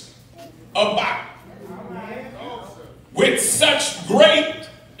compassed about with such great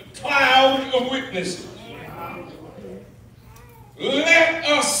cloud of witnesses. Let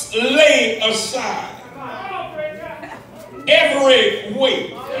us lay aside every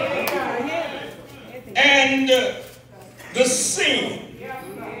weight and the sin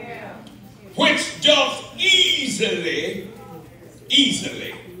which doth easily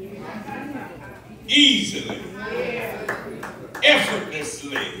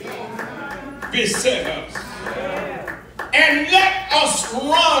effortlessly beset us, and let us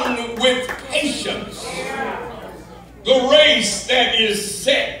run with patience the race that is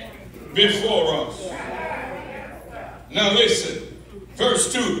set before us. Now listen,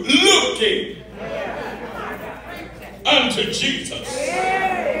 verse 2, looking unto Jesus,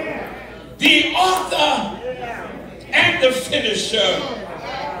 the author and the finisher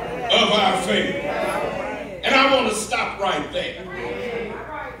of our faith. And I want to stop right there.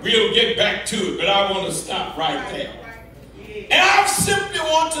 We'll get back to it, but I want to stop right there. And I simply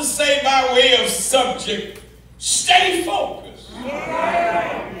want to say by way of subject, stay focused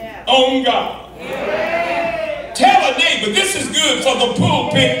on God. Tell a neighbor, this is good for the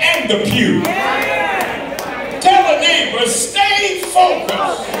pulpit and the pew. Tell a neighbor, stay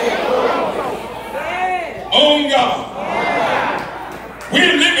focused on God.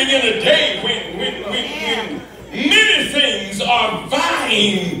 We're living in a day when many things are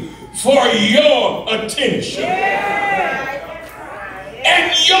vying for your attention.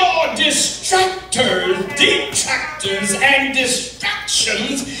 And your detractors and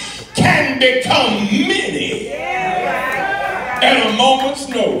distractions can become many at a moment's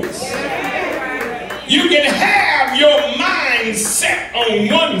notice. You can have your mind set on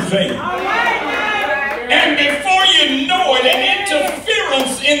one thing, and before you know it, an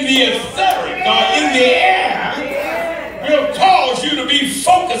interference in the etheric or in the air will cause you to be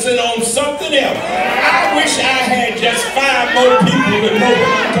focusing on something else. I wish I had just 5 more people that know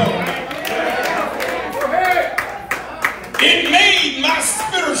what I'm talking about. It made my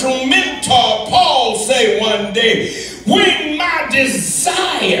spiritual mentor Paul say one day, when my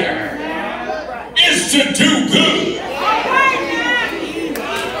desire is to do good,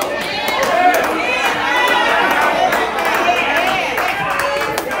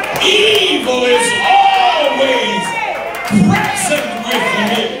 evil is always present with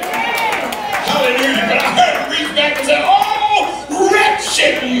me. Hallelujah. But I heard him reach back and say, oh,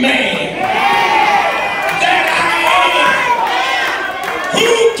 wretched man that I am,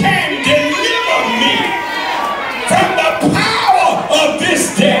 who can deliver me from the power of this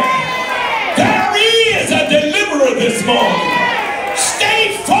death? There is a deliverer this morning.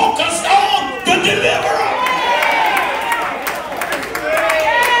 Stay focused on the deliverer.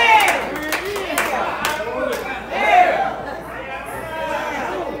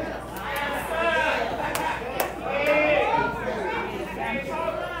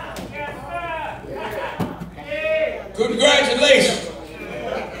 Congratulations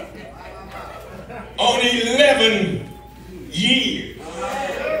on 11 years.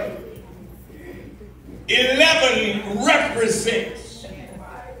 11 represents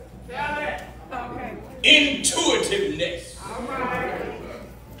intuitiveness.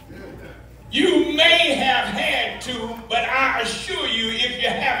 You may have had to, but I assure you, if you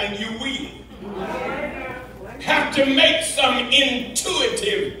haven't, you will have to make some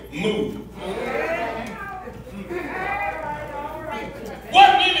intuitive moves.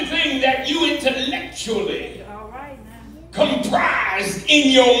 Wasn't anything that you intellectually comprised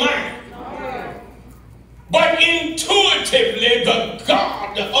in your mind, but intuitively the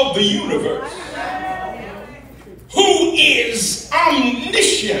God of the universe, who is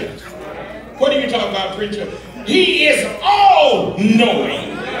omniscient. What are you talking about, preacher? He is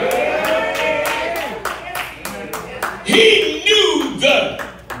all-knowing. He knew the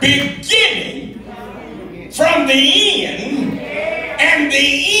beginning from the end, and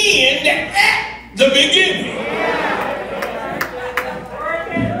the end at the beginning.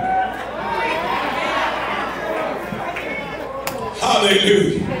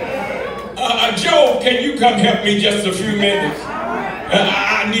 Hallelujah. Job, can you come help me just a few minutes?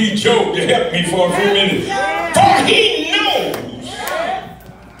 I need Job to help me for a few minutes. For he knows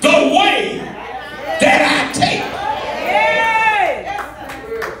the way that I take.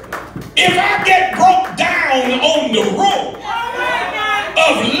 If I get broke down on the road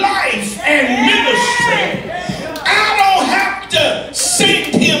of life and ministry, I don't have to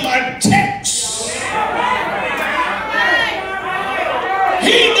send him a text.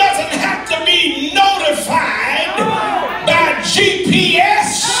 He doesn't have to be notified by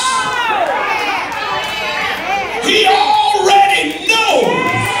GPS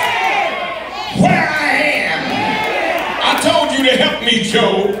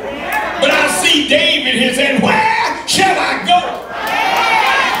Job. But I see David here saying, where shall I go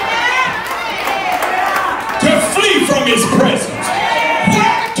to flee from his presence?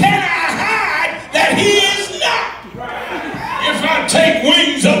 Where can I hide that he is not? If I take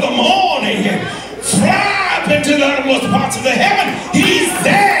wings of the morning and fly up into the uttermost parts of the heaven, he's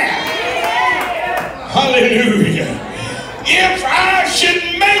there. Hallelujah. If I should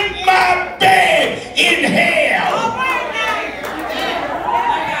make my bed in hell,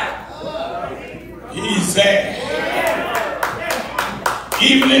 he's there.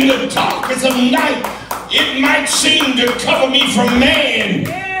 Even in the darkest of night, it might seem to cover me from man,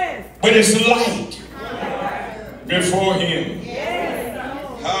 but it's light before him.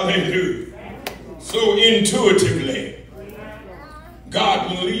 Hallelujah. So intuitively,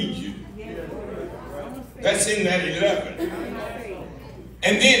 God will lead you. That's in that 11.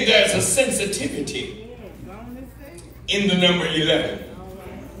 And then there's a sensitivity in the number 11.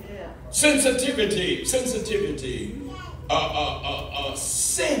 Sensitivity, a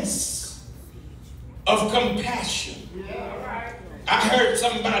sense of compassion. I heard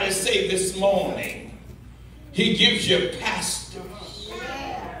somebody say this morning, he gives you pastors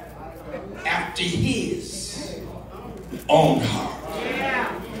after his own heart.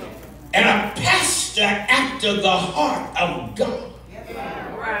 And a pastor after the heart of God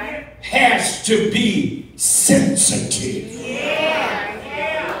has to be sensitive.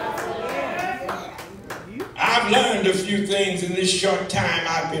 I've learned a few things in this short time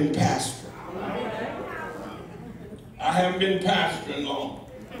I've been pastoring. I haven't been pastoring long.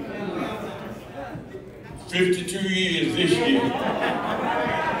 52 years this year.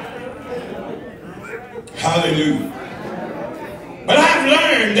 Hallelujah. But I've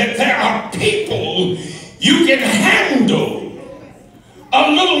learned that there are people you can handle a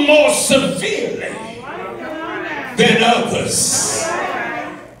little more severely than others.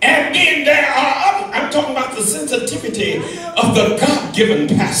 And then there are others. I'm talking about the sensitivity of the God-given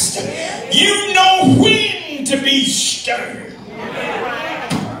pastor. You know when to be stern.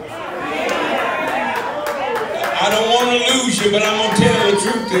 I don't want to lose you, but I'm going to tell the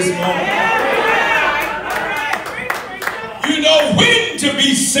truth this morning. You know when to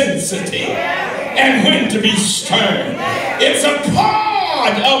be sensitive and when to be stern. It's a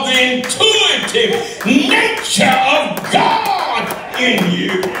part of the intuitive nature of God in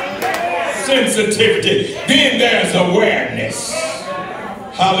you. Sensitivity. Then there's awareness.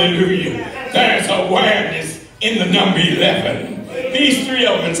 Hallelujah. There's awareness in the number 11. These three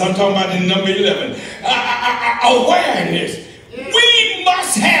elements I'm talking about in number 11. Awareness. We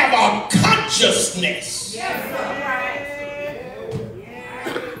must have a consciousness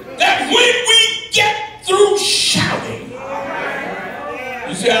that when we get through shouting,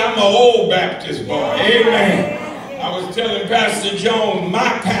 you see, I'm an old Baptist boy. Amen. I was telling Pastor Jones,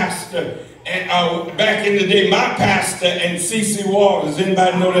 my pastor, and back in the day, my pastor and C.C. Waters,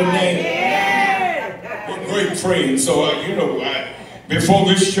 anybody know their name? We're great friends. So, you know, before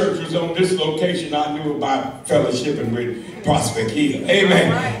this church was on this location, I knew about fellowshipping with Prospect Hill.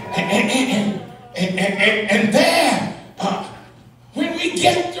 Amen. And there, when we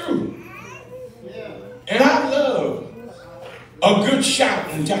get through, and I love a good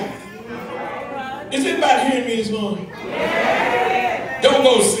shouting time. Is anybody hearing me this morning? Don't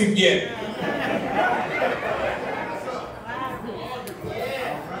go to sleep yet.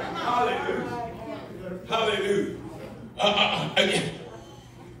 Hallelujah. Hallelujah.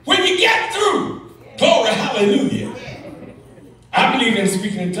 When you get through, glory, hallelujah. I believe in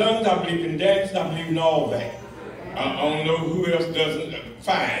speaking in tongues. I believe in dancing. I believe in all that. I don't know who else doesn't.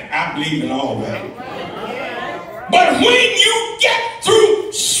 Fine. I believe in all that. But when you get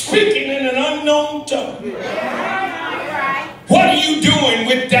through speaking in an unknown tongue, what are you doing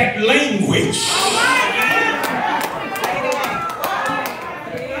with that language?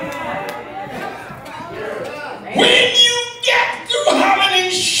 When you get through hollering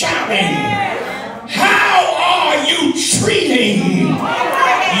and shouting, how are you treating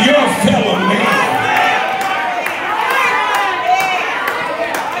your fellow man?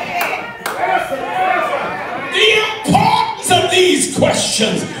 The importance of these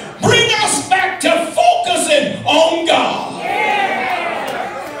questions bring us back to focusing on God.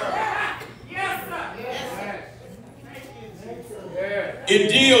 It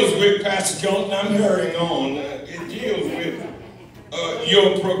deals with, Pastor Jones, I'm hurrying on, it deals with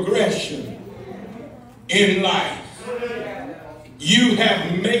your progression in life. You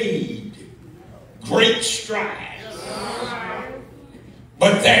have made great strides,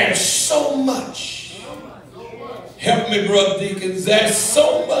 but there's so much. Help me, Brother Deacons, there's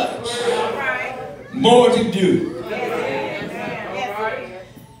so much more to do.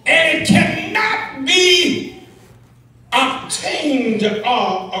 and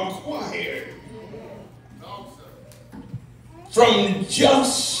are acquired from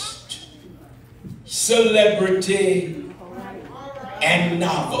just celebrity and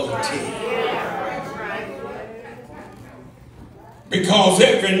novelty. Because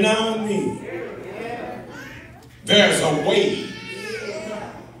every now and then, there's a wave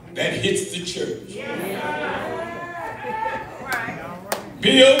that hits the church.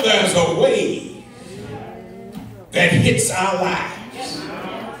 Bill, there's a wave that hits our lives.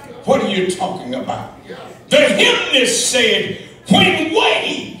 What are you talking about? The hymnist said, when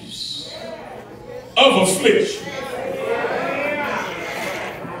waves of affliction.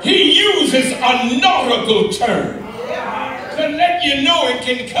 He uses a nautical term to let you know it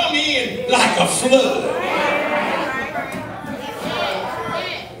can come in like a flood.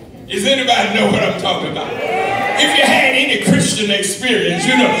 Does anybody know what I'm talking about? If you had any Christian experience,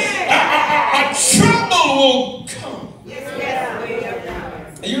 you know, a trouble will come.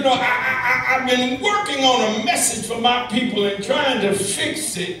 You know, I've been working on a message for my people and trying to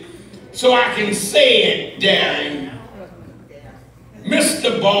fix it so I can say it, Darian.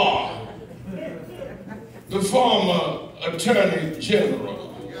 Mr. Barr, the former Attorney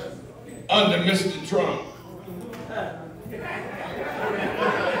General under Mr. Trump,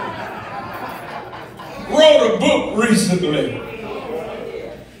 wrote a book recently,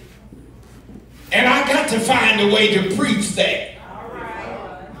 and I got to find a way to preach that.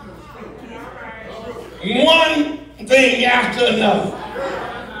 One thing after another.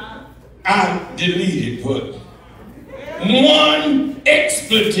 I deleted, but one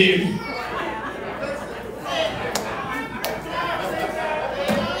expletive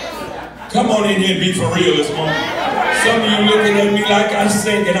come on in here and be for real this morning. Some of you looking at me like I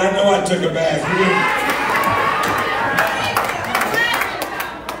stink, and I know I took a bath.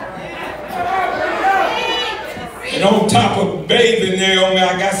 And on top of bathing there on me,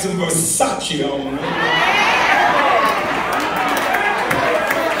 I got some Versace on me.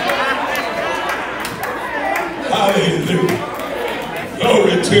 Hallelujah.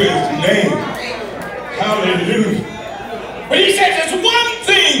 Glory to his name. Hallelujah. But he says it's one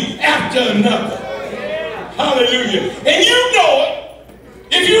thing after another. Hallelujah. And you know it.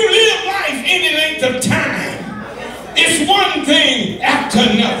 If you live life any length of time, it's one thing after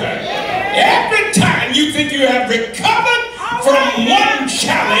another. Every time you think you have recovered from one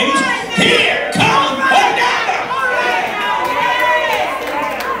challenge, here comes another.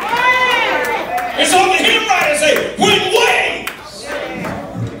 And so the hymn writer say, when waves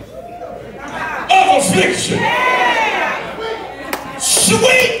of affliction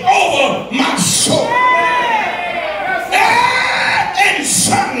sweep over my soul, and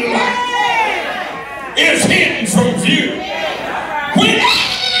sunlight is hidden from view,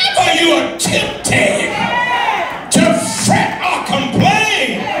 whenever you are tempted to fret or complain,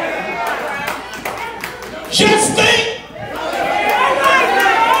 just think,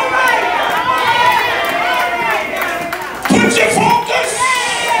 put your focus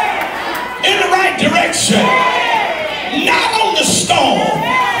in the right direction, not on the storm,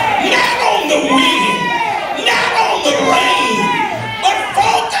 not on the wind, not on the rain, but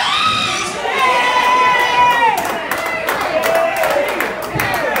focus.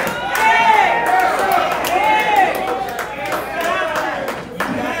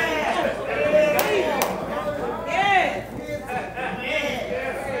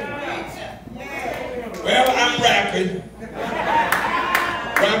 Well, I'm wrapping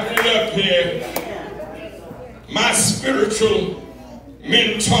it up here. My spiritual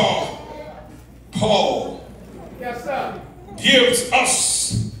mentor, Paul, gives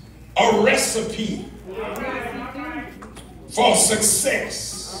us a recipe for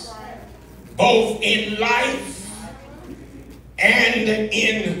success, both in life and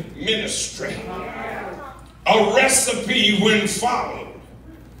in ministry. A recipe, when followed,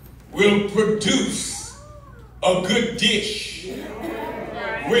 will produce a good dish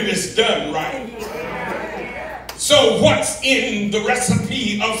when it's done right. So what's in the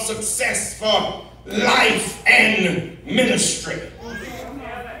recipe of success for life and ministry?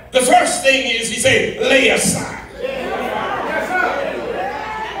 The first thing is, he said, lay aside.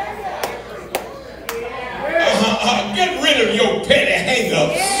 Get rid of your petty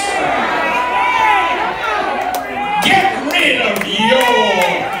hang-ups. Get rid of your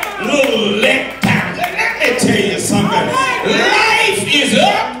little let down. Let me tell you something. Life is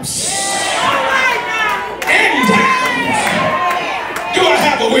ups and downs. Do I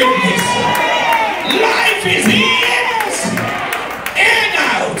have a witness? Life is ins and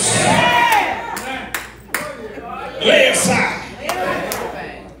outs. Lay aside.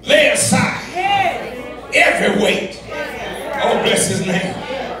 Lay aside every weight. Oh, bless his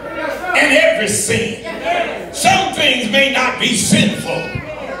and every sin. Some things may not be sinful,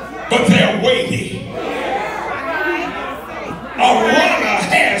 but they're weighty. A runner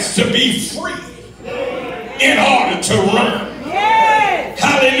has to be free in order to run.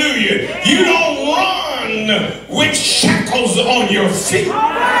 Hallelujah. You don't run with shackles on your feet.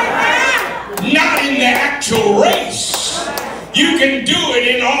 Not in the actual race. You can do it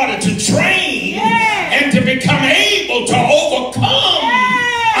in order to train and to become able to overcome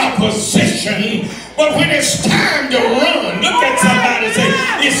opposition. But when it's time to run, look at somebody and say,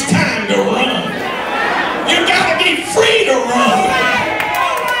 it's time to run. You got to be free to run.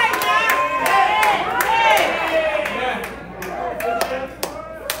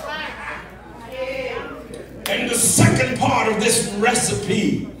 And the second part of this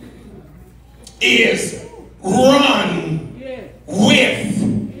recipe is run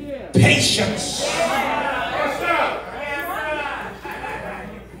with patience.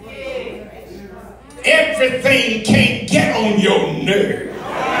 Everything can't get on your nerve.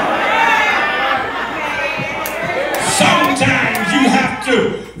 Sometimes you have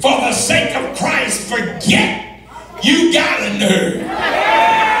to, for the sake of Christ, forget you got a nerve.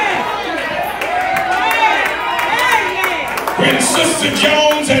 When Sister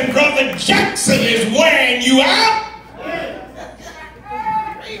Jones and Brother Jackson is wearing you out,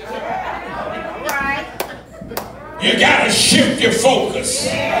 you got to shift your focus.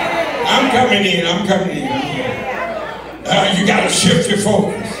 I'm coming in. You got to shift your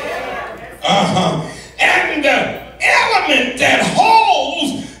focus. And the element that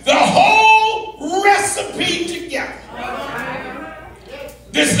holds the whole recipe together.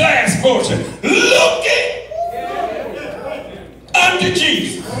 This last portion. Looking unto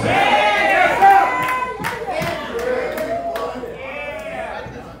Jesus.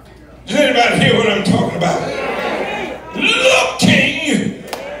 Does anybody hear what I'm talking about? Looking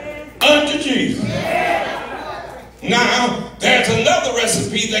unto Jesus. Now, there's another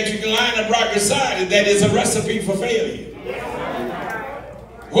recipe that you can line up right beside it that is a recipe for failure.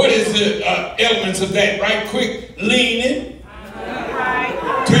 What is the elements of that? Right quick, leaning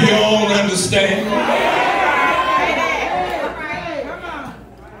to your own understanding.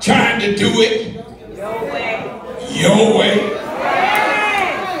 Trying to do it your way.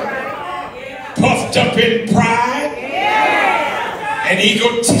 Puffed up in pride and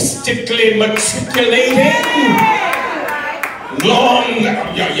egotistically matriculated.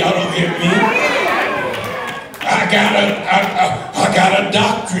 Y'all don't hear me. I got a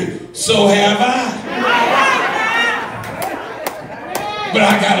doctorate, so have I. But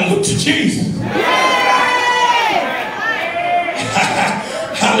I got to look to Jesus.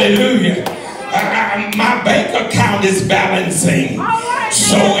 Hallelujah. My bank account is balancing,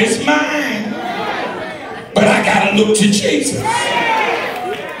 so is mine. But I got to look to Jesus.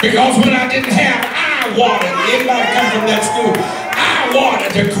 Because when I didn't have eye water, anybody come from that school? Eye water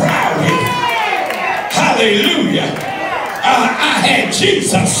to cry with. Hallelujah. I had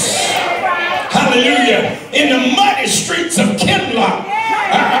Jesus. Hallelujah. In the muddy streets of Kinloch.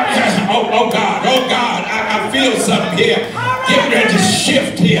 Oh God, I feel something here. Get ready to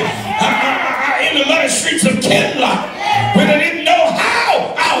shift here. In the muddy streets of Kinloch, when I didn't know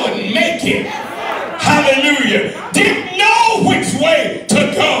how I would make it. Hallelujah. Didn't know which way to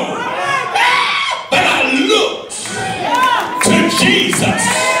go. But I looked to Jesus.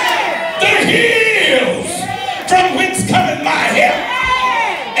 The hills from whence cometh my help.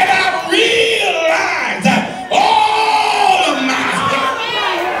 And I realized that all of my help.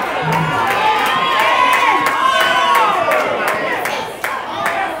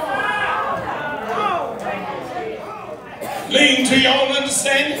 Lean to your own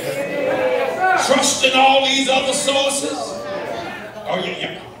understanding. Trust in all these other sources. Oh,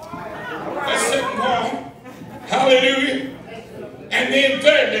 yeah. That's second part. Hallelujah. And then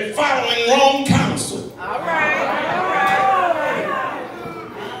thirdly, following wrong counsel. All right.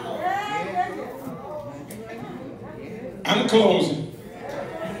 I'm closing.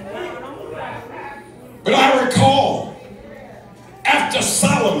 But I recall after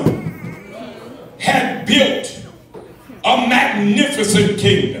Solomon had built a magnificent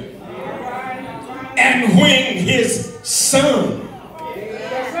kingdom, and when his son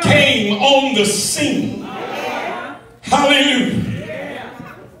came on the scene, hallelujah,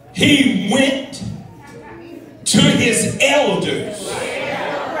 he went to his elders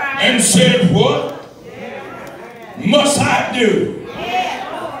and said, what must I do?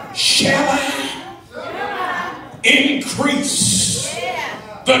 Shall I increase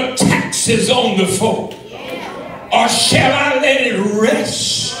the taxes on the folk, or shall I let it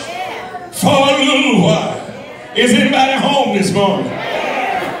rest for a little while? Is anybody home this morning?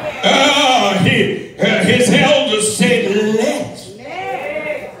 His elders said, let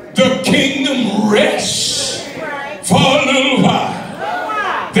the kingdom rest for a little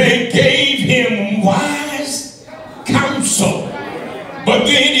while. They gave him wise counsel, but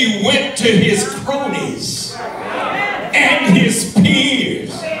then he went to his cronies and his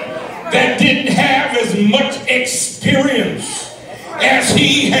peers that didn't have as much experience as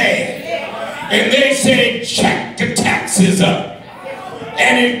he had. And they said, check the taxes up.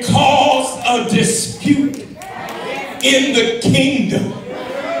 And it caused a dispute in the kingdom.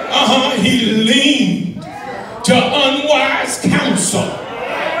 He leaned to unwise counsel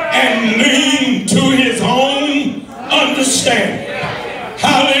and leaned to his own understanding.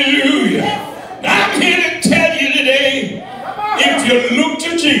 Hallelujah. I'm here to tell you today, if you look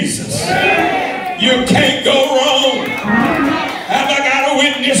to Jesus, you can't go wrong. Have I got a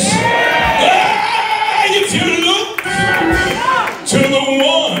witness? If you look to the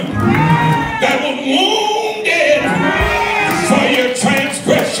one that was wounded for your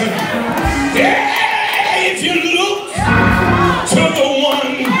transgression, if you look to the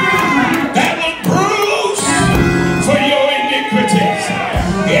one that was bruised for your iniquities,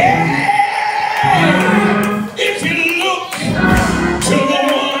 if you look to the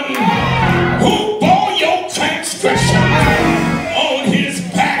one who bore your transgression on his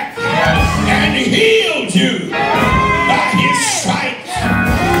back and healed you by his stripes,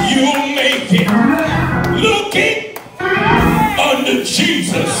 you'll make it. Looking unto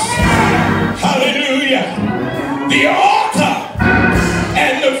Jesus. Hallelujah. The author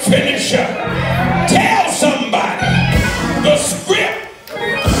and the finisher. Tell somebody the script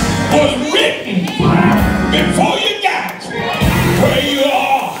was written before you got where you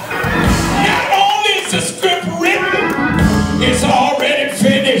are. Not only is the script written, it's already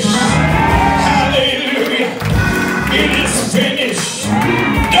finished. Hallelujah. It is finished.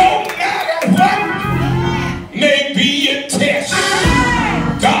 No matter what may be your test,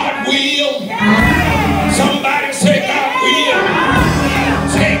 God will. Somebody say God will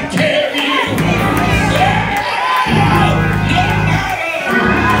take care of you. No matter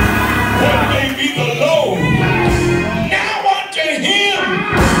what may be the load. Now unto him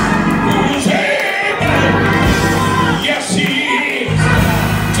who is able, yes he is,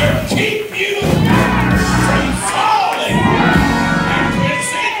 to keep you from falling and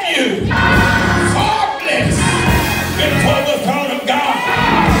present you faultless before the throne of God.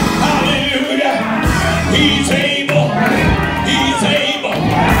 Hallelujah. He's able. He's able.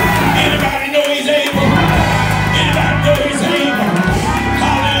 Anybody know he's able? Anybody know he's able?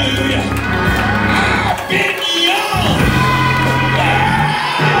 Hallelujah. I've been young,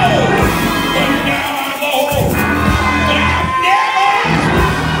 but now I'm old. But I've never,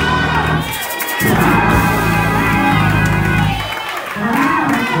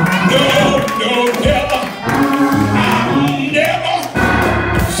 I've never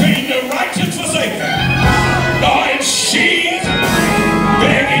seen the righteous forsaken, nor his seed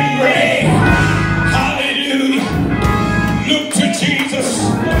begging bread. Hallelujah. Look to Jesus.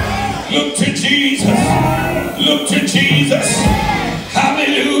 Look to Jesus. Look to Jesus.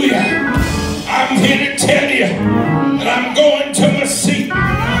 Hallelujah. I'm here to tell you that I'm going to my seat.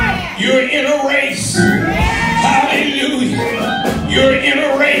 You're in a race. Hallelujah. You're in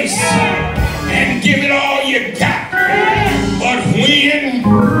a race. And give it all you got. But when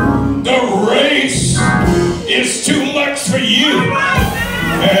the race is too much for you,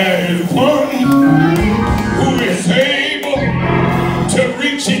 there's one who is able to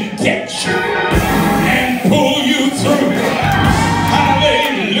reach and get you and pull you through.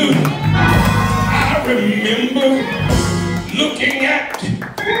 Hallelujah. I remember looking at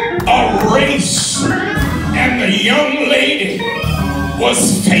a race, and the young lady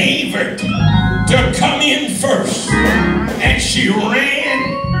was favored to come in first, and she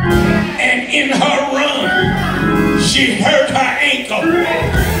ran, and in her run she hurt her ankle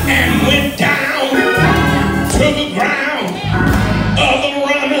and went down to the ground. Other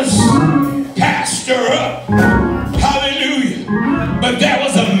runners passed her up. Hallelujah. But there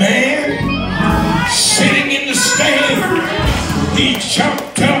was a man sitting in the stand. He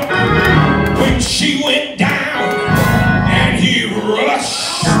jumped up when she went down, and he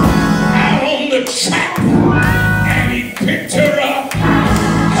rushed out on the track, and he picked her up.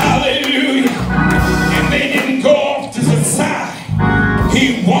 Hallelujah. And they didn't go off to the side.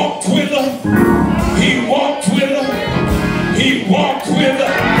 He walked with her. He walked with her. He walked with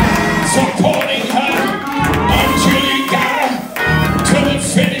her, supporting her until he got her to the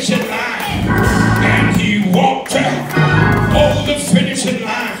finishing line. And he walked her over the finishing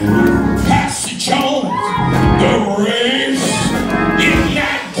line. Pastor Jones, the race is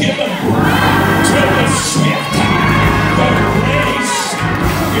not given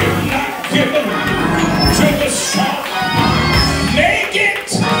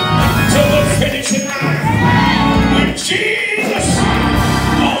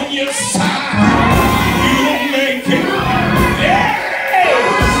other side, you'll make it. Yeah!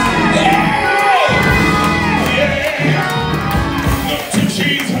 Look to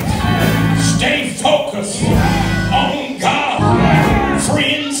Jesus. Stay focused on God.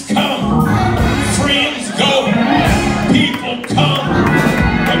 Friends come, friends go. People come,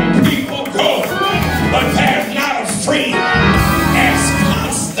 and people go. But there's not a friend as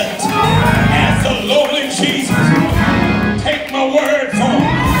constant as the lowly Jesus. Take my word for it.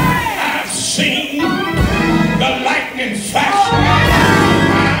 I've seen the lightning flash.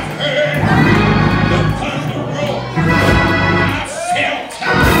 I've heard the thunder roll. I've felt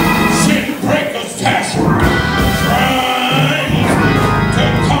sin breakers dash, trying to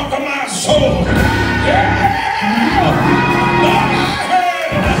conquer my soul. Yeah! Lord, I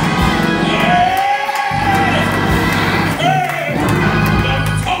heard. Yeah! I heard the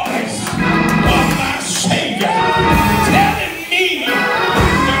voice of my Savior telling me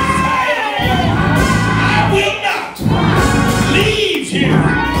to fight on. I will not leave you.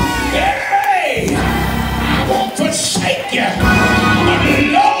 Hey! I won't forsake you. But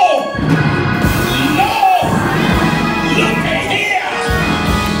Lord, look here.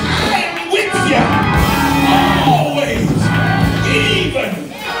 I am with you always, even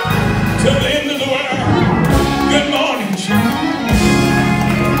to the end of the world. Good morning, church.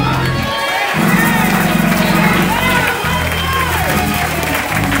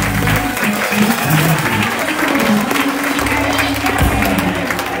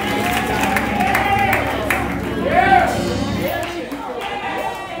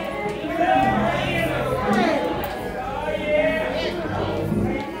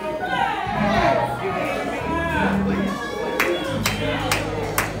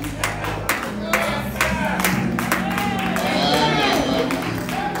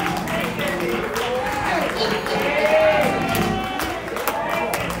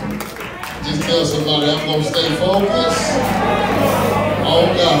 Just tell somebody I'm going to stay focused on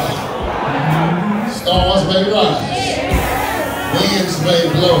God. Stars may rise, winds may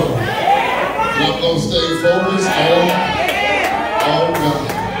blow, but I'm going to stay focused on God.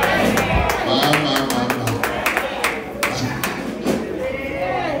 My.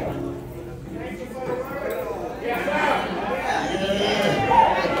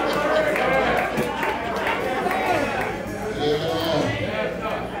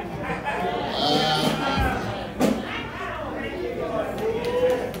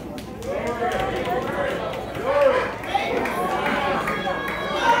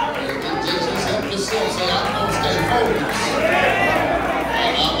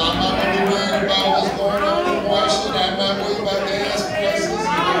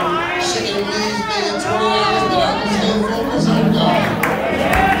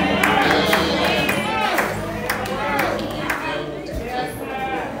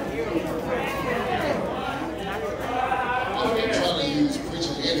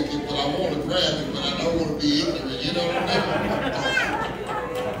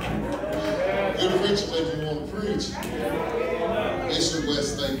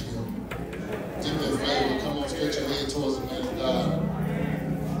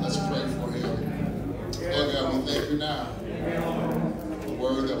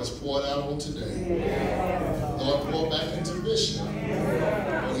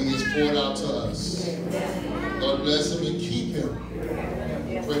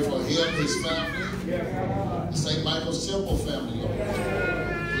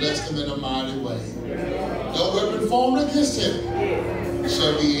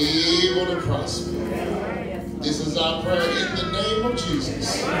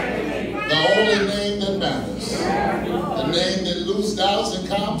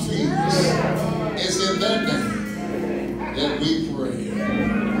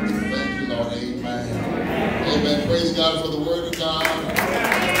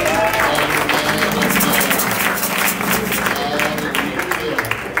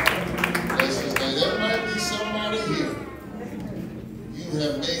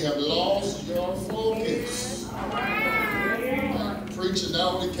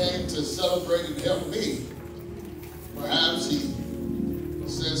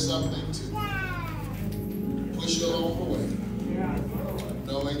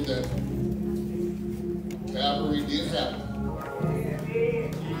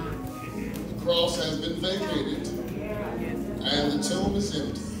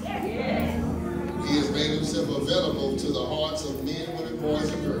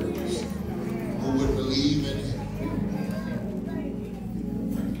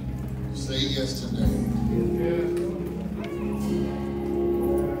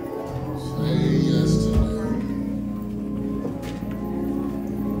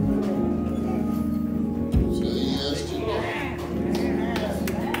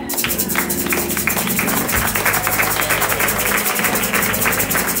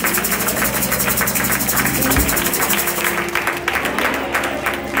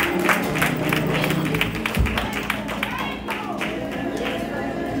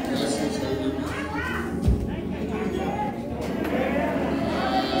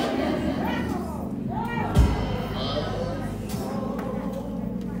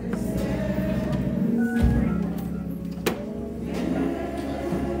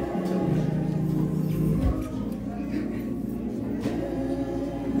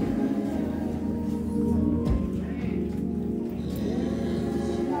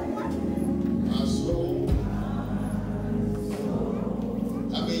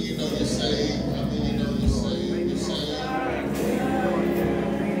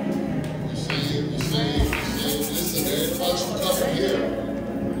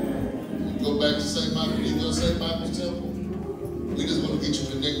 not believe in St. Michael's Temple. We just want to get you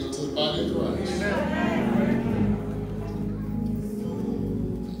connected to the body of Christ.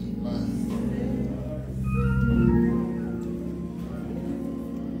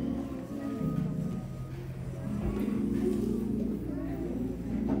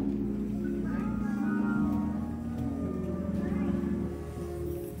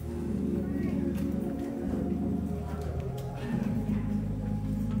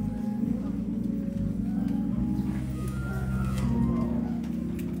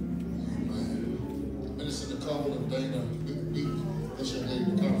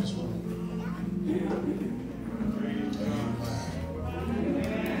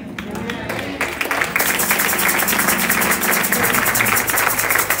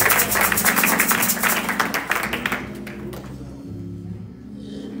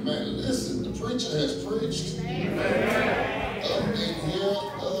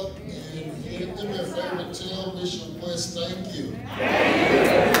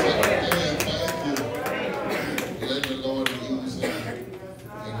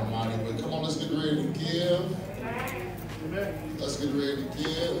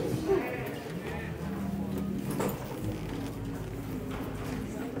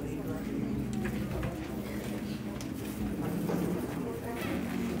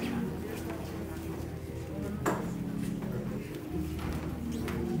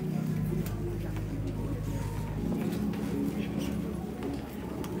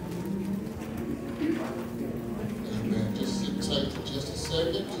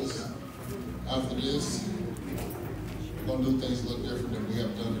 After this, we're going to do things a little different than we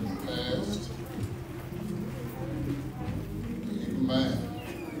have done in the past. Amen.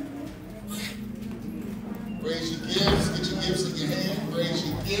 Raise your gifts. Get your gifts in your hand. Raise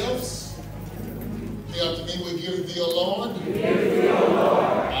your gifts. Say after me, we give thee, O Lord.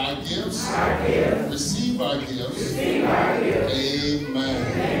 Our gifts. Receive our gifts. Amen.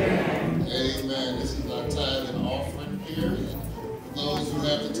 Amen. This is our tithe and offering period. Those who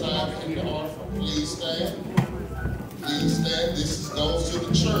have the tithe and the offering, please stand. Please stand. This goes to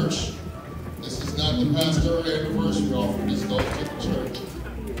the church. This is not the pastoral anniversary offering. This goes to the church.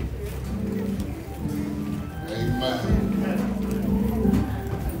 Amen.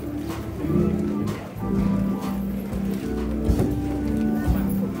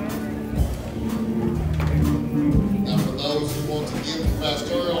 Now, for those who want to give the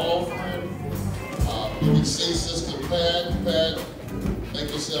pastoral offering, you can see Sister Pat. Make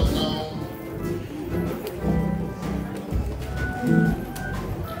yourself known.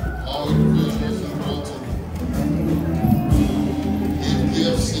 All individuals who want to give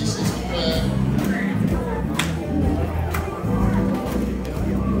gifts, see Sister Pat.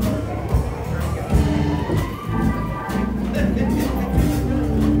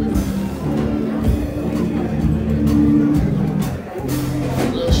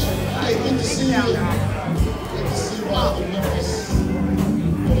 Hey, good to see you. Good to see all the members.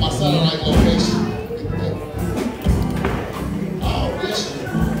 My satellite location. Oh, Bishop.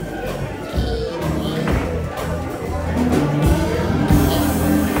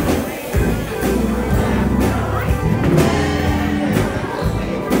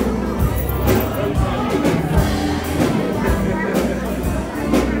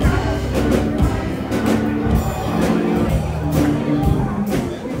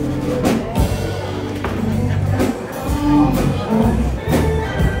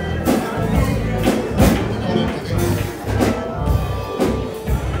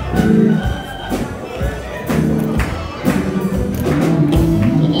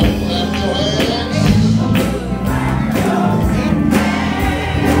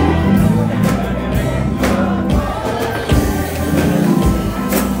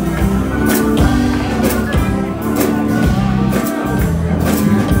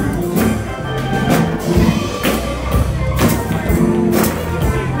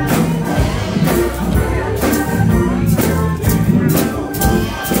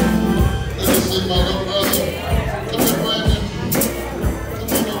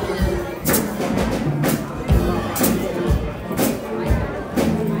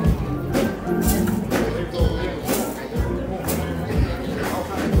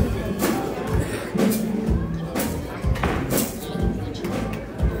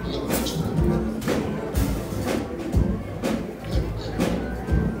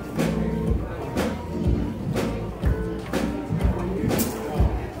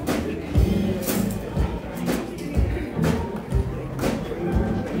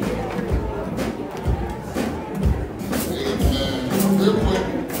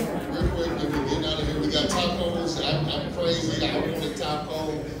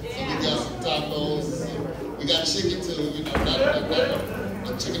 got chicken too, you know,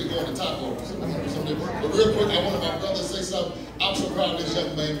 not chicken to go on the taco. But real quick, I want my brother to say something. I'm so proud of this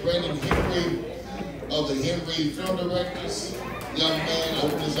young man, Brandon Henry of the Henry Film Directors. Young man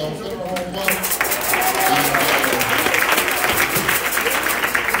opened his own funeral home once.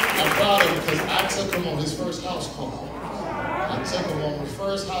 I'm proud of him because I took him on his first house call. I took him on his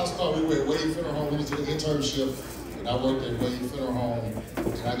first house call. We were at Wade Funeral Home. We was doing an internship. And I worked at Wade Funeral Home.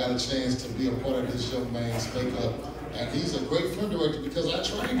 And I got a chance to be a part of this young man's makeup. And he's a great film director because I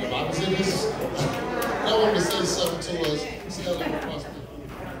trained him. I was in his. I wanted to say something to us.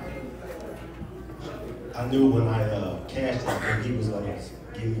 I knew when I cashed him that he was going to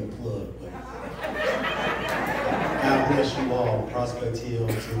give me a plug. But God bless you all, Prospect Hill,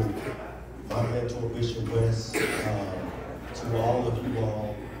 to my mentor, Bishop West, to all of you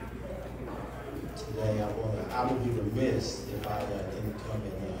all. Today, I would be remiss if I didn't come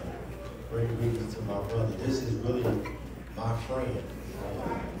and bring greetings to my brother. This is really my friend,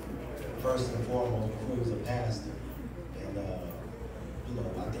 first and foremost, before he was a pastor. And you know,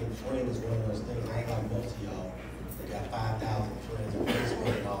 I think friend is one of those things. I ain't like most of y'all that got 5,000 friends on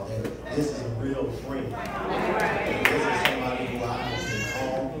Facebook and all that. This is a real friend. And this is somebody who I can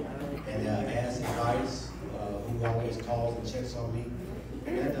call and ask advice, who always calls and checks on me.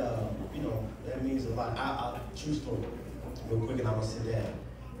 And you know, that means a lot. True story, real quick, and I'm gonna sit down.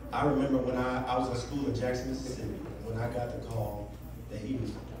 I remember when I was in school in Jackson, Mississippi, when I got the call that he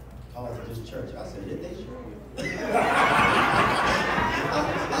was called to this church. I said, did they sure? I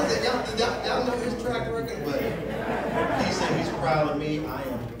said, y'all know his track record, but he said he's proud of me. I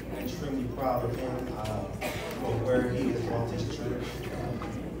am extremely proud of him for where he has brought this church.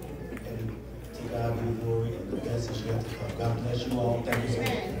 And to God be the glory and the best is yet to come. God bless you all. Thank you so much.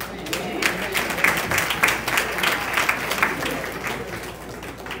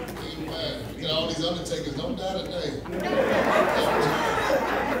 Amen. All these undertakers, don't die today.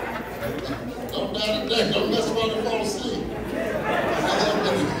 Don't die today. Don't mess around and fall asleep.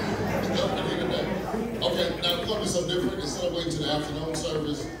 Okay, now we're going to do something different. Instead of waiting to the afternoon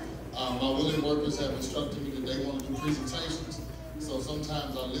service, my willing workers have instructed me that they want to do presentations. So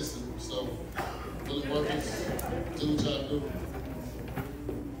sometimes I listen. So, willing workers, do what y'all do.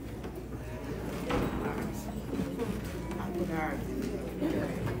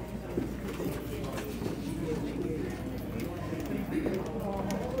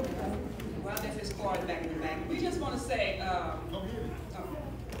 Well, that's his card back in the back. We just want to say,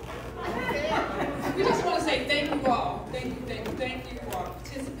 we just want to say thank you all. Thank you for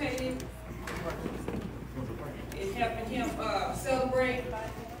participating in helping him celebrate.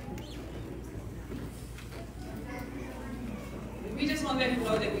 We just want to let him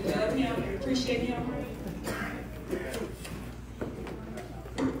know that we love him, we appreciate him.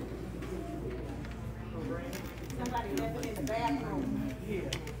 Somebody left in the bathroom. Yeah.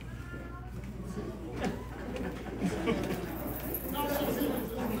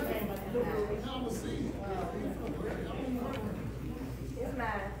 It's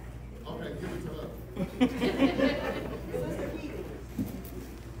mine. Okay, give it to her.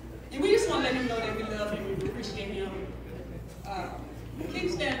 And we just want to let him know that we love him, we appreciate him.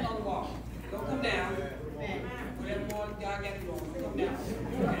 Keep standing on the wall. Don't come down. Whatever more God got you on, don't come down.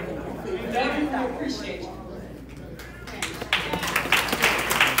 We love you, we appreciate you.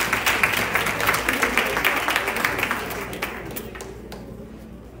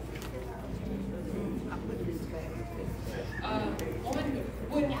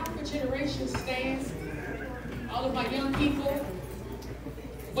 When Alpha Generation stands, all of my young people,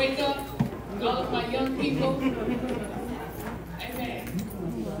 wake up, all of my young people. Amen.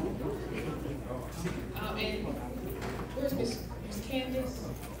 And where's Miss Candace?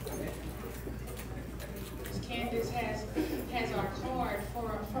 Miss Candace has our card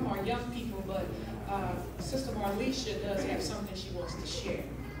from our young people, but Sister Marlisha does have something she wants to share.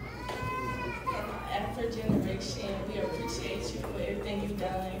 After generation, we appreciate you for everything you've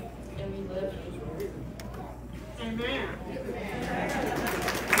done, and we love you. Amen.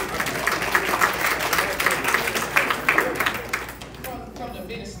 From the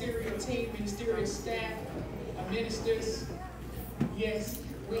ministerial team, ministerial staff, our ministers, yes,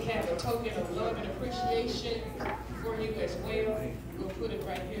 we have a token of love and appreciation for you as well. We'll put it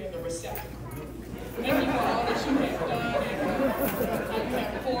right here in the receptacle. Thank you for all that you have done and how you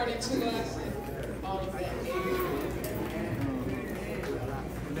have poured into us and all of that.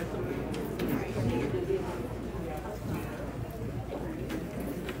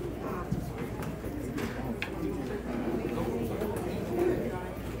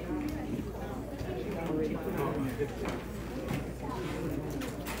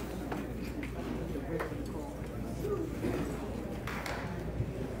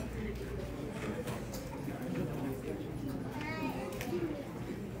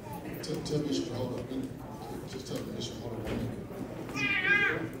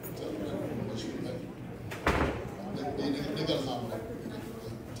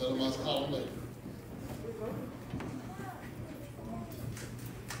 call them later.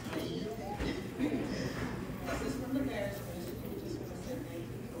 This is from the marriage ministry. We just want to say thank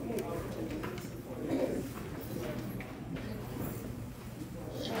you for all the things.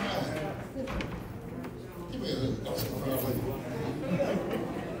 Give me a gospel crowd later.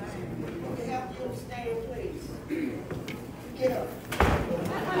 Can I help you stand, please? Get up.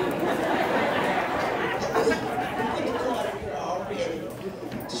 Already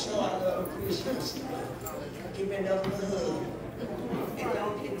to show our love and appreciation. Give me another hug. And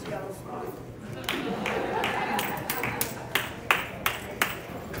don't get jealous of me.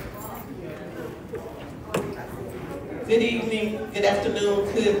 Good evening, good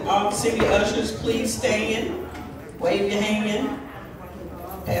afternoon. Could all city ushers please stand? Wave your hand.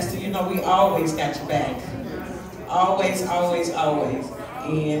 Pastor, you know we always got your back. Always, always, always.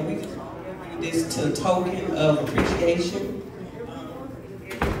 And we do this to a token of appreciation.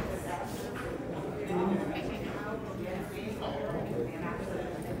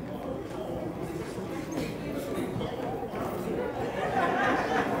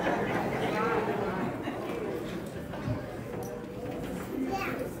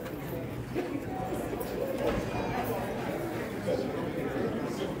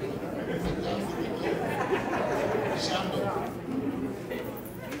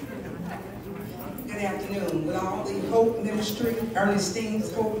 Good afternoon. Will all the Hope Ministry,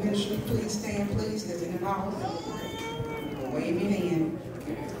 Ernestine's Hope Ministry, please stand, please, that's in the house. Wave your hand.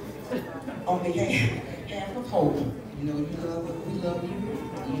 On behalf of Hope, you know you love us, we love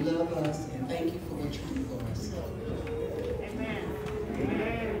you, you love us, and thank you for what you do for us.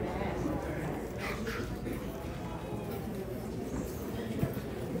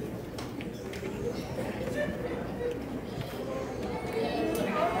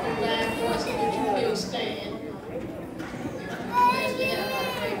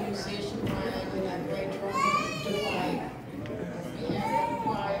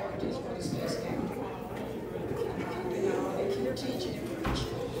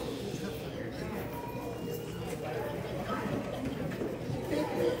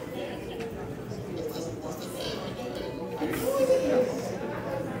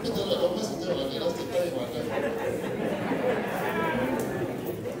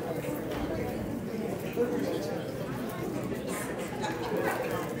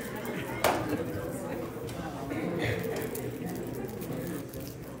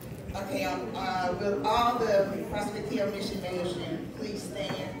 Okay, will all the Pastoral Mission Ministry please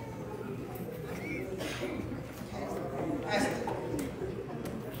stand?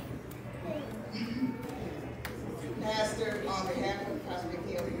 Pastor, on behalf of Pastoral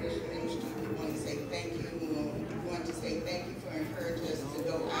Mission Ministry, we want to say thank you. We want to say thank you for encouraging us to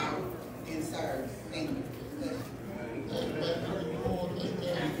go out and serve. Thank you.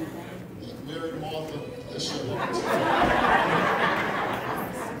 Mary Martha,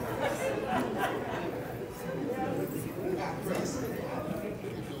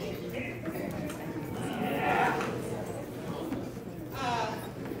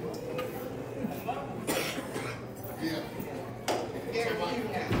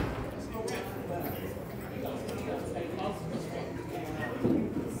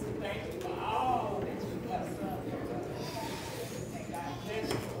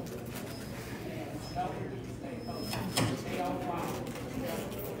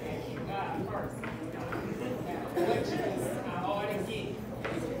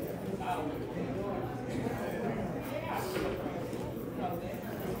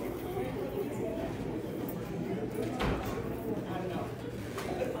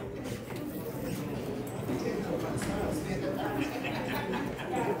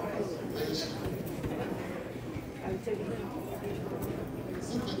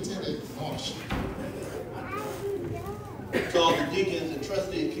 So all the deacons and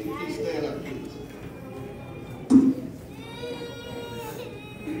trustees, can you please stand up, please?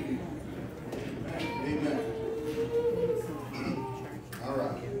 Amen. All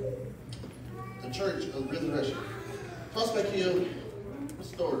right. The Church of Resurrection. Prospect Hill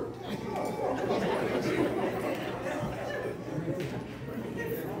Restored.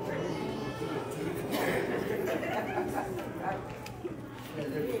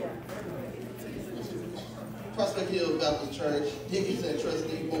 Prospect Hill Baptist Church, Deacons and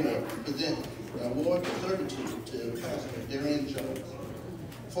Trustee Board present the award of servitude to Pastor Darian Jones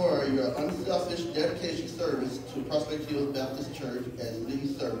for your unselfish dedication service to Prospect Hill Baptist Church as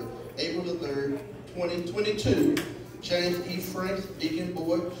lead servant, April the 3rd, 2022. James E. Franks, Deacon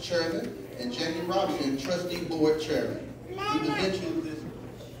Board Chairman, and Jackie Robinson, Trustee Board Chairman. We present you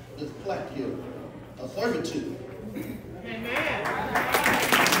this plaque here, a servitude. Amen.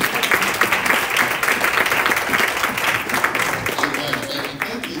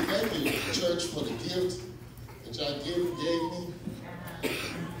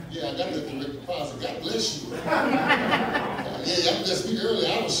 Yeah, I got that direct deposit. God bless you. Yeah, y'all blessed me earlier.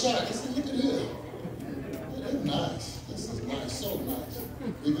 I was shocked. I said, look at this. Yeah, that's nice. This is nice, so nice.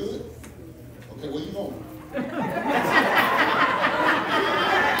 We good? Okay, where you going?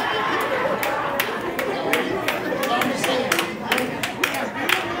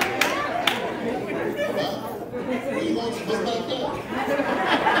 Where you going to? What's back there?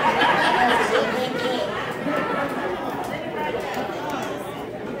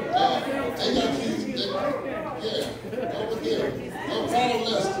 They got keys. Yeah, over here. Oh, follow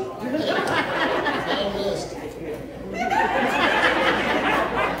Lester. Yeah, follow Lester.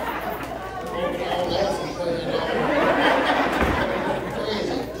 Oh, that's a prayer,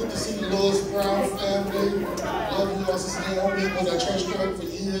 crazy. Good to see the Lewis Brown family. Love you all, Sister Naomi. Was at church girl for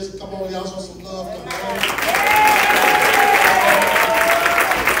years. Come on, y'all, show some love. Come on.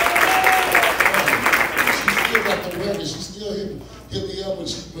 She still got the records. She still hit me up when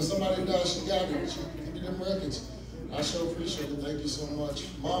somebody dies. She got it. She give me them records. I sure appreciate it. Thank you so much.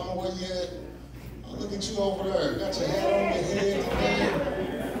 Mama, where you at? Oh, look at you over there. Got your hat on your head today.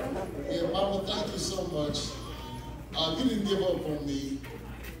 Yeah, Mama, thank you so much. You didn't give up on me.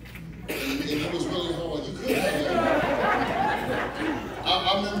 And it was really hard. You could have. I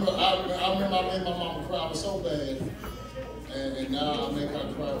remember I made my mama cry. I was so bad. And now I make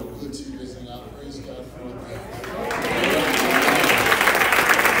her cry with good tears, and I praise God for that.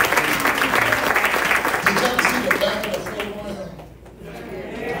 Did y'all see the back of the program?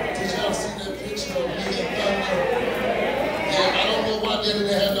 Did y'all see that picture of me and Thunder? Yeah, I don't know why they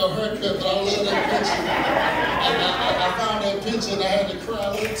didn't have no haircut, but I love that picture. I found that picture and I had to cry a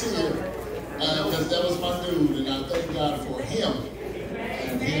little tear. Because that was my dude, and I thank God for him.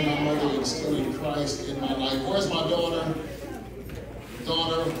 And he and my mother instilling Christ in my life. Where's my daughter?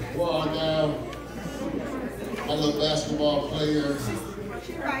 Daughter, where are thou? My little basketball player.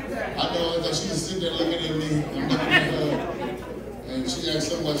 I know that she's sitting there looking at me. I'm looking at her. And she acts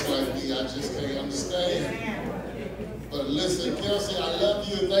so much like me, I just can't understand. But listen, Kelsey, I love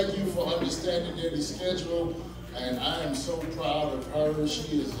you. Thank you for understanding Daddy's schedule. And I am so proud of her.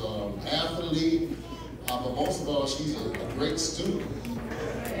 She is an athlete, but most of all, she's a great student.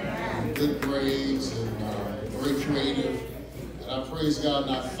 Good grades and very creative. And I praise God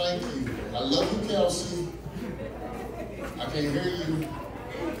and I thank you. I love you, Kelsey. I can't hear you.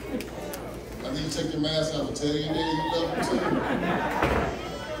 I need to take your mask off and tell you that you love them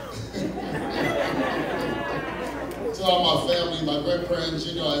too. To all my family, my grandparents,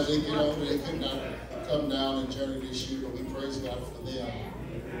 you know, as they get older, they could not come down and journey this year, but we praise God for them.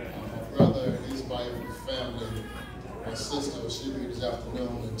 My brother and his wife and family, my sister, she'll be this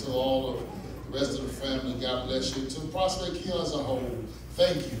afternoon, and to all of the rest of the family, God bless you. To Prospect Hill as a whole,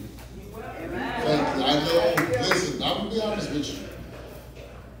 thank you. Thank you. I know, listen, I'm going to be honest with you.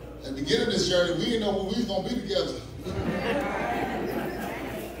 At the beginning of this journey, we didn't know when we was going to be together.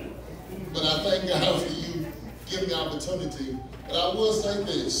 But I thank God for you giving me opportunity. But I will say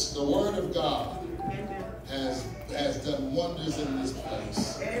this, the Word of God has done wonders in this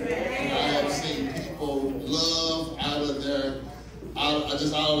place. And I have seen people love out of their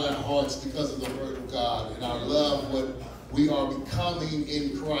hearts because of the Word of God. And I love what we are becoming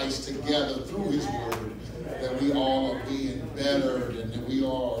in Christ together through His Word. That we all are being bettered and that we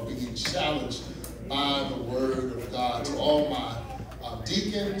all are being challenged by the Word of God. To all my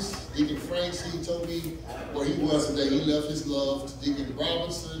deacons, Deacon Franks, he told me where he was today. He left his love to Deacon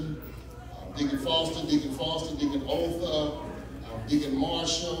Robinson, Deacon Foster, Deacon Otha, Deacon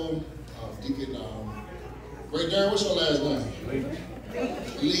Marshall, Deacon Great Darian, what's your last name?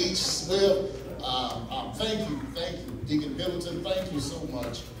 Leach, Swift. Thank you. Deacon Middleton, thank you so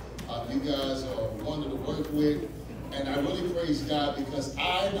much. You guys are wonderful to work with. And I really praise God because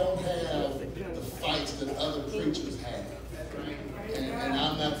I don't have the fights that other preachers have. And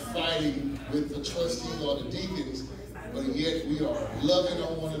I'm not fighting with the trustees or the deacons, but yet we are loving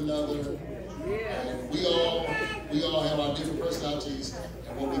on one another. And we all have our different personalities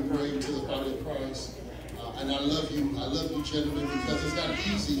and what we bring to the body of Christ. And I love you gentlemen, because it's not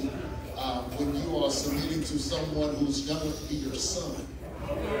easy when you are submitting to someone who's going to be your son.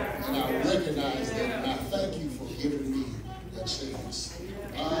 And I recognize that, and I thank you for giving me that chance.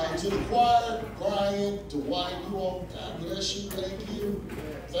 To the choir, Brian, Dwight, you all, God bless you, thank you.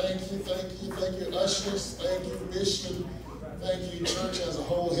 Thank you, ushers, thank you, Bishop, thank you, church as a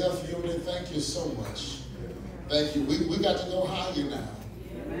whole, health unit, thank you so much. Thank you. We got to go higher now.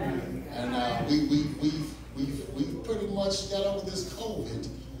 And we've pretty much got over this COVID.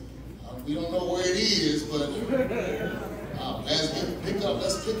 We don't know where it is, but as we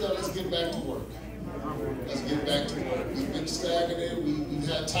let's get back to work. Let's get back to work. We've been stagnant. We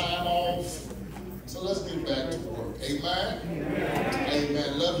got time off. So let's get back to work. Amen?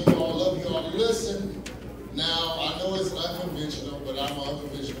 Amen. Love you all. Love you all. Listen, now, I know it's unconventional, but I'm an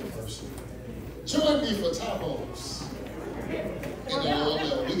unconventional person. Join me for tacos. In the Lord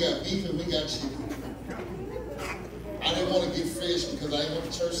level. We got beef and we got chicken. I didn't want to get fish because I ain't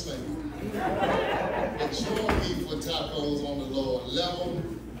want the church thing. But join me for tacos on the Lord level.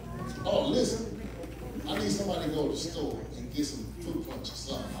 Oh, listen. I need somebody to go to the store and get some fruit punch or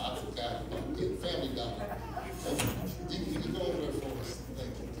something. I forgot about getting Family Dollar. You can go over there for us.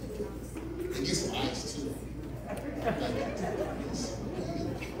 Thank you. And get some ice too. Thank you.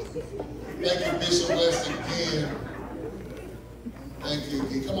 Thank you, Bishop West, again. Thank you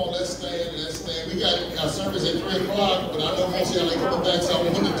again. Come on, let's stand. Let's stand. We got our service at 3 o'clock, but I know most of y'all ain't coming back, so I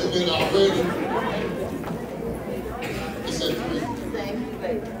want to do it already. It's at 3.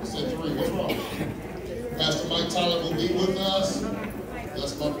 It's at 3. What's wrong? Pastor Mike Tyler will be with us.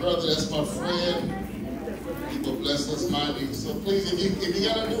 That's my brother. That's my friend. He will bless us mightily. So please, if you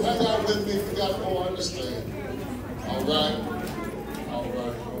got to do hang out with me, if you got to go, I understand. All right. All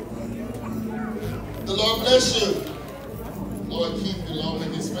right. The Lord bless you. Lord keep you. Lord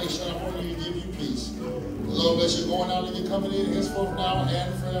make his face shine upon you and give you peace. The Lord bless you going out and you're coming in henceforth now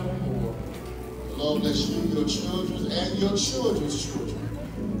and forevermore. The Lord bless you, your children, and your children's children.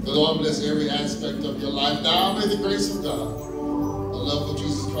 The Lord bless every aspect of your life. Now may the grace of God, the love of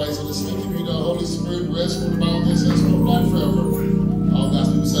Jesus Christ, and the sweet communion of the Holy Spirit rest from about this henceforth now and forever. All God's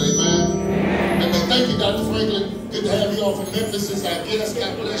people say amen. Amen. Thank you, Dr. Franklin. Good to have you all from Memphis as our guest.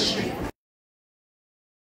 God bless you.